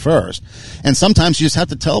family first. And sometimes you just have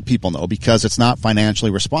to tell people no because it's not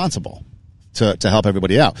financially responsible to help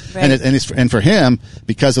everybody out. Right. And for him,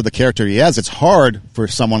 because of the character he has, it's hard for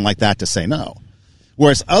someone like that to say no.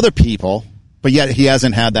 Whereas other people, but yet he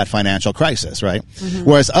hasn't had that financial crisis, right? Mm-hmm.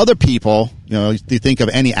 Whereas other people, you think of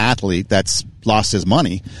any athlete that's lost his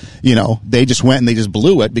money, they just went and they just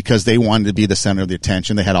blew it because they wanted to be the center of the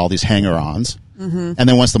attention. They had all these hanger-ons. Mm-hmm. And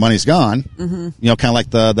then once the money's gone, kind of like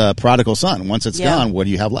the prodigal son. Once it's gone, what do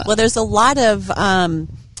you have left? Well, there's a lot of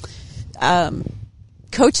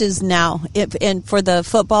coaches now and for the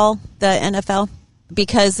football, the NFL,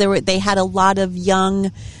 because they had a lot of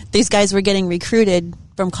young these guys were getting recruited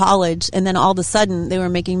from college, and then all of a sudden they were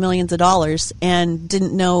making millions of dollars and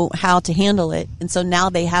didn't know how to handle it. And so now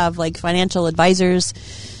they have like financial advisors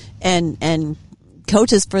and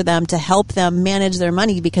coaches for them to help them manage their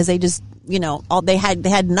money, because they just, they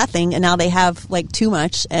had nothing, and now they have like too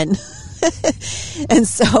much, and and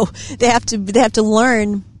so they have to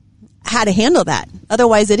learn how to handle that.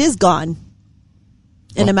 Otherwise, it is gone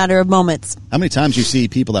in a matter of moments. How many times you see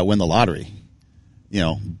people that win the lottery?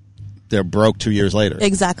 They're broke 2 years later.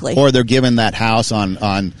 Exactly. Or they're given that house on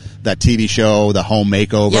that TV show, The Home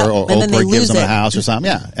Makeover, yep. or and Oprah gives them it. a house or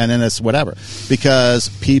something. Yeah. And then it's whatever. Because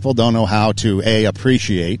people don't know how to,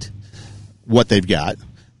 appreciate what they've got,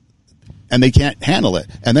 and they can't handle it.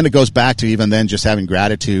 And then it goes back to even then just having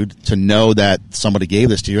gratitude to know that somebody gave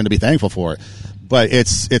this to you and to be thankful for it. But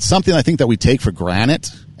it's something I think that we take for granted,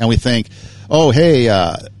 and we think, oh, hey,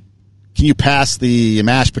 can you pass the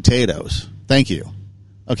mashed potatoes? Thank you.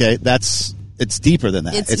 Okay, it's deeper than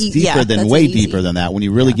that. It's deeper than way easy. Deeper than that when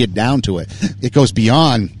you really get down to it. It goes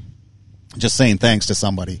beyond just saying thanks to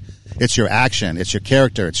somebody. It's your action, it's your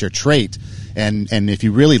character, it's your trait. And if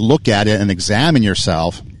you really look at it and examine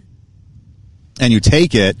yourself and you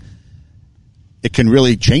take it, it can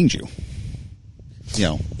really change you.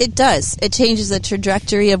 It does. It changes the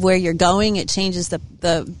trajectory of where you're going. It changes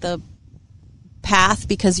the path,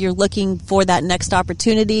 because you're looking for that next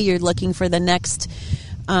opportunity. You're looking for the next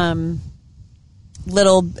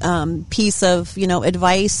little piece of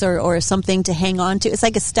advice or something to hang on to. It's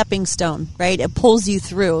like a stepping stone, right? It pulls you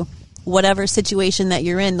through whatever situation that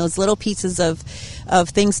you're in. Those little pieces of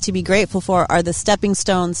things to be grateful for are the stepping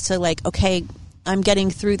stones to, like, okay, I'm getting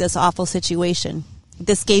through this awful situation.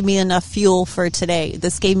 This gave me enough fuel for today.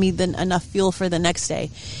 This gave me enough fuel for the next day.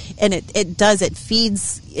 And that's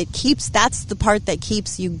the part that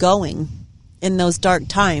keeps you going in those dark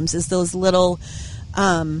times, is those little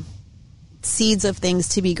seeds of things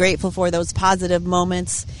to be grateful for, those positive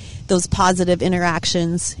moments, those positive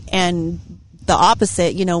interactions. And the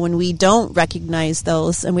opposite, when we don't recognize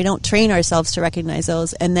those and we don't train ourselves to recognize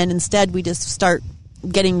those, and then instead we just start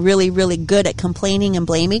getting really, really good at complaining and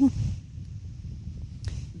blaming,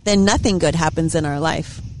 then nothing good happens in our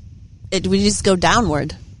life. We just go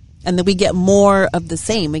downward, and then we get more of the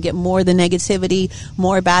same. We get more of the negativity,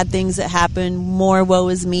 more bad things that happen, more woe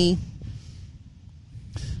is me.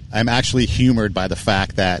 I'm actually humored by the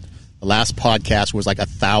fact that the last podcast was like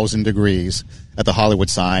 1,000 degrees at the Hollywood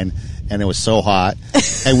sign, and it was so hot,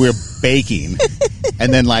 and we were baking.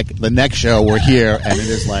 And then, like, the next show, we're here, and it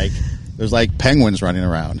is like, there's like penguins running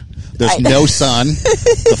around. There's no sun.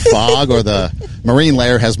 The fog or the marine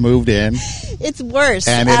layer has moved in. It's worse,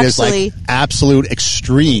 and it is like absolute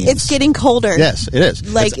extremes. It's getting colder. Yes, it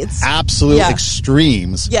is. Like it's absolute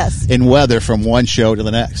extremes. Yes. In weather from one show to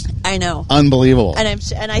the next. I know. Unbelievable. And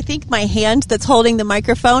I think my hand that's holding the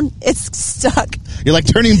microphone, it's stuck. You're like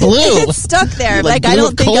turning blue. It's stuck there. You're like I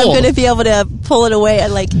don't think I'm going to be able to pull it away.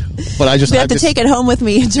 But I have to take it home with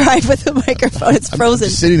me and drive with the microphone. It's frozen. I'm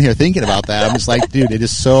just sitting here thinking about that. I'm just like, dude, it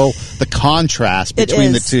is so, the contrast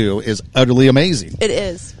between the two is utterly amazing. It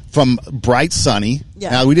is. From bright sunny.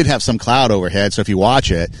 Yeah. Now, we did have some cloud overhead, so if you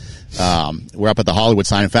watch it, we're up at the Hollywood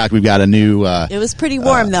sign. In fact, we've got a new... it was pretty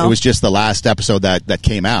warm, though. It was just the last episode that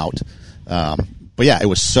came out. But yeah, it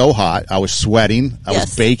was so hot. I was sweating. I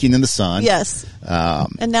was baking in the sun. Yes.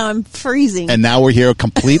 And now I'm freezing. And now we're here,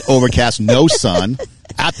 complete overcast, no sun,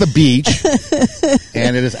 at the beach.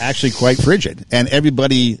 And it is actually quite frigid. And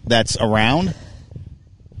everybody that's around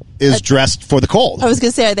is dressed for the cold. I was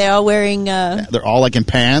going to say, are they all wearing... they're all like in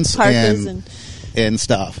pants and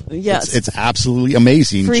stuff. Yes. It's absolutely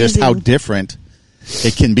amazing freezing. Just how different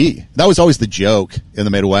it can be. That was always the joke in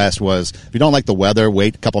the Midwest was, if you don't like the weather,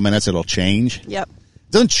 wait a couple minutes, it'll change. Yep.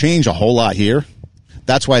 It doesn't change a whole lot here.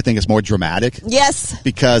 That's why I think it's more dramatic. Yes.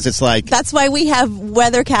 Because it's like... That's why we have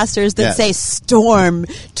weathercasters that say storm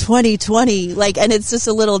 2020, and it's just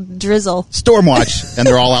a little drizzle. Storm watch, and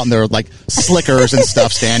they're all out in their, slickers and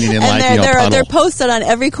stuff standing in, puddle. They're posted on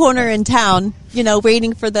every corner in town,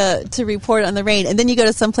 waiting for to report on the rain. And then you go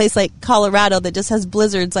to some place like Colorado that just has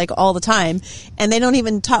blizzards, all the time. And they don't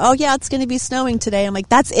even talk, oh, yeah, it's going to be snowing today. I'm like,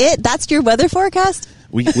 that's it? That's your weather forecast?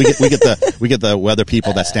 We get the weather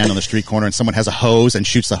people that stand on the street corner and someone has a hose and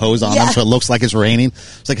shoots the hose on them so it looks like it's raining.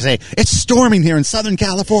 It's like I say, it's storming here in Southern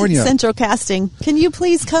California. Central casting. Can you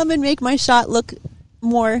please come and make my shot look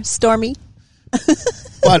more stormy?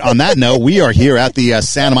 But on that note, we are here at the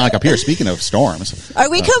Santa Monica Pier. Speaking of storms, are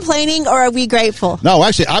we complaining or are we grateful? No,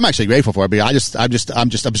 actually, I'm actually grateful for it. Because I'm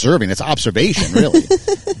just observing. It's observation, really,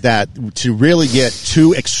 that to really get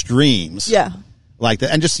two extremes, like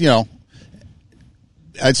that, and just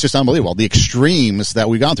it's just unbelievable, the extremes that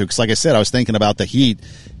we've gone through. Because like I said, I was thinking about the heat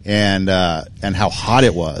and how hot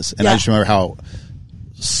it was. And I just remember how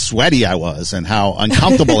sweaty I was and how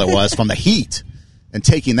uncomfortable it was from the heat and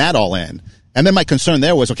taking that all in. And then my concern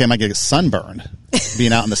there was, okay, am I going to get sunburned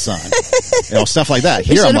being out in the sun? Stuff like that.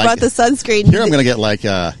 Here I'm like, brought the sunscreen. Here I'm going to get like,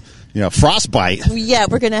 frostbite. Yeah,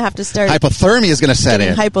 we're going to have to start. Hypothermia is going to set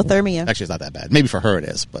in. Hypothermia. Actually, it's not that bad. Maybe for her it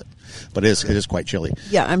is, but it is quite chilly.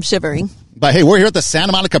 Yeah, I'm shivering. But hey, we're here at the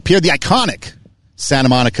Santa Monica Pier, the iconic Santa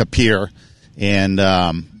Monica Pier, and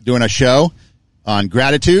doing a show on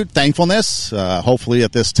gratitude, thankfulness, hopefully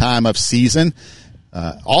at this time of season.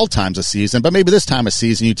 All times of season, but maybe this time of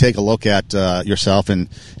season you take a look at yourself and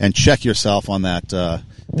check yourself on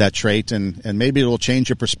that trait, and maybe it will change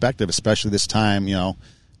your perspective, especially this time.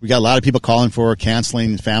 We got a lot of people calling for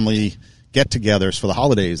canceling family get-togethers for the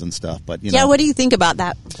holidays and stuff. But what do you think about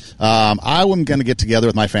that? I am going to get together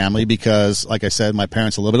with my family because, like I said, my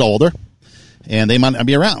parents are a little bit older, and they might not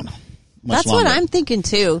be around. That's longer. What I'm thinking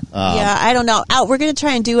too. I don't know. We're going to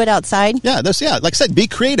try and do it outside. Yeah, like I said, be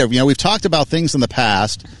creative. We've talked about things in the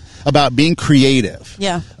past about being creative.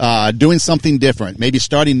 Yeah. Doing something different. Maybe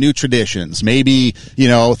starting new traditions. Maybe,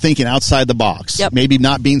 thinking outside the box. Yep. Maybe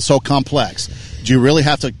not being so complex. Do you really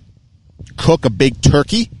have to cook a big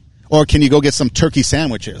turkey? Or can you go get some turkey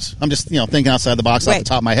sandwiches? I'm just, thinking outside the box off the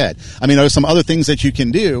top of my head. I mean, there's some other things that you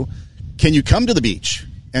can do. Can you come to the beach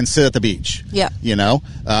and sit at the beach? Yeah.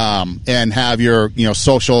 And have your,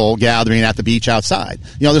 social gathering at the beach outside.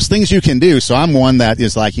 There's things you can do. So I'm one that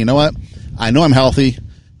is like, you know what? I know I'm healthy.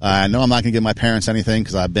 I know I'm not going to give my parents anything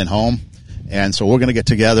because I've been home. And so we're going to get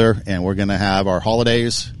together and we're going to have our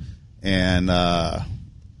holidays. And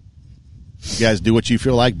you guys do what you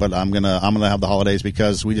feel like, but I'm gonna have the holidays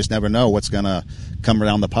because we just never know what's going to come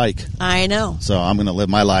down the pike. I know. So I'm going to live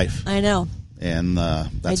my life. I know. And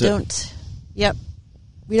that's it. Yep.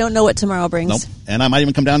 We don't know what tomorrow brings. Nope. And I might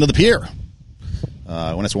even come down to the pier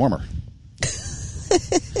when it's warmer.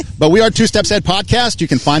 But we are Two Steps Ahead Podcast. You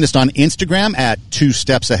can find us on Instagram at Two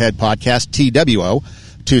Steps Ahead Podcast, TWO,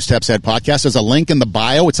 Two Steps Ahead Podcast. There's a link in the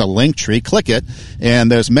bio. It's a link tree. Click it. And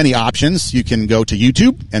there's many options. You can go to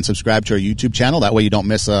YouTube and subscribe to our YouTube channel. That way you don't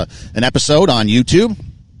miss an episode on YouTube.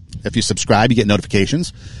 If you subscribe, you get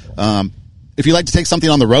notifications. If you'd like to take something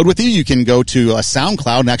on the road with you, you can go to a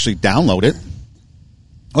SoundCloud and actually download it.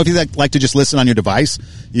 Or if you'd like to just listen on your device,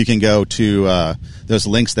 you can go to, there's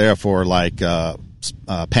links there for like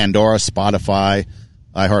Pandora, Spotify,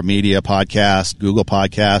 iHeartMedia Podcast, Google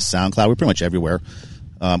Podcasts, SoundCloud. We're pretty much everywhere.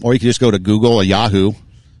 Or you can just go to Google or Yahoo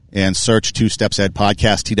and search Two Steps Ahead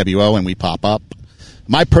Podcast, TWO, and we pop up.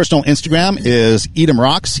 My personal Instagram is Edem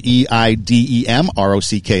Rocks, EIDEM,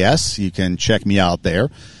 ROCKS. You can check me out there.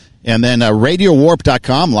 And then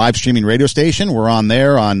RadioWarp.com, live streaming radio station. We're on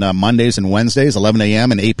there on Mondays and Wednesdays, 11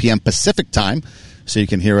 a.m. and 8 p.m. Pacific time. So you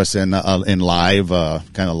can hear us in live,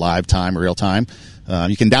 kind of live time, real time.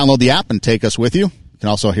 You can download the app and take us with you. You can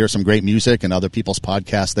also hear some great music and other people's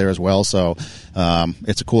podcasts there as well. So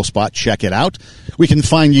it's a cool spot. Check it out. We can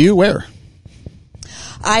find you where?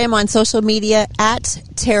 I am on social media at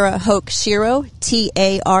Tara Hokeschiro,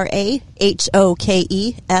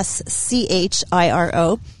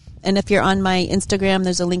 TARAHOKESCHIRO. And if you're on my Instagram,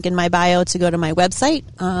 there's a link in my bio to go to my website,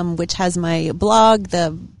 which has my blog,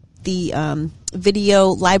 the video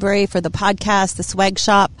library for the podcast, the swag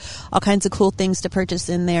shop, all kinds of cool things to purchase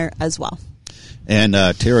in there as well. And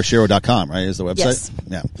TaraShiro.com, right, is the website? Yes.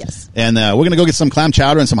 Yeah. Yes. And we're going to go get some clam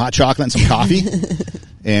chowder and some hot chocolate and some coffee.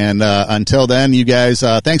 And until then, you guys,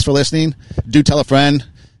 thanks for listening. Do tell a friend.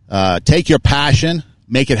 Take your passion.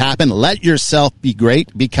 Make it happen. Let yourself be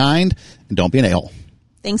great. Be kind. And don't be an a-hole.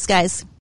 Thanks, guys.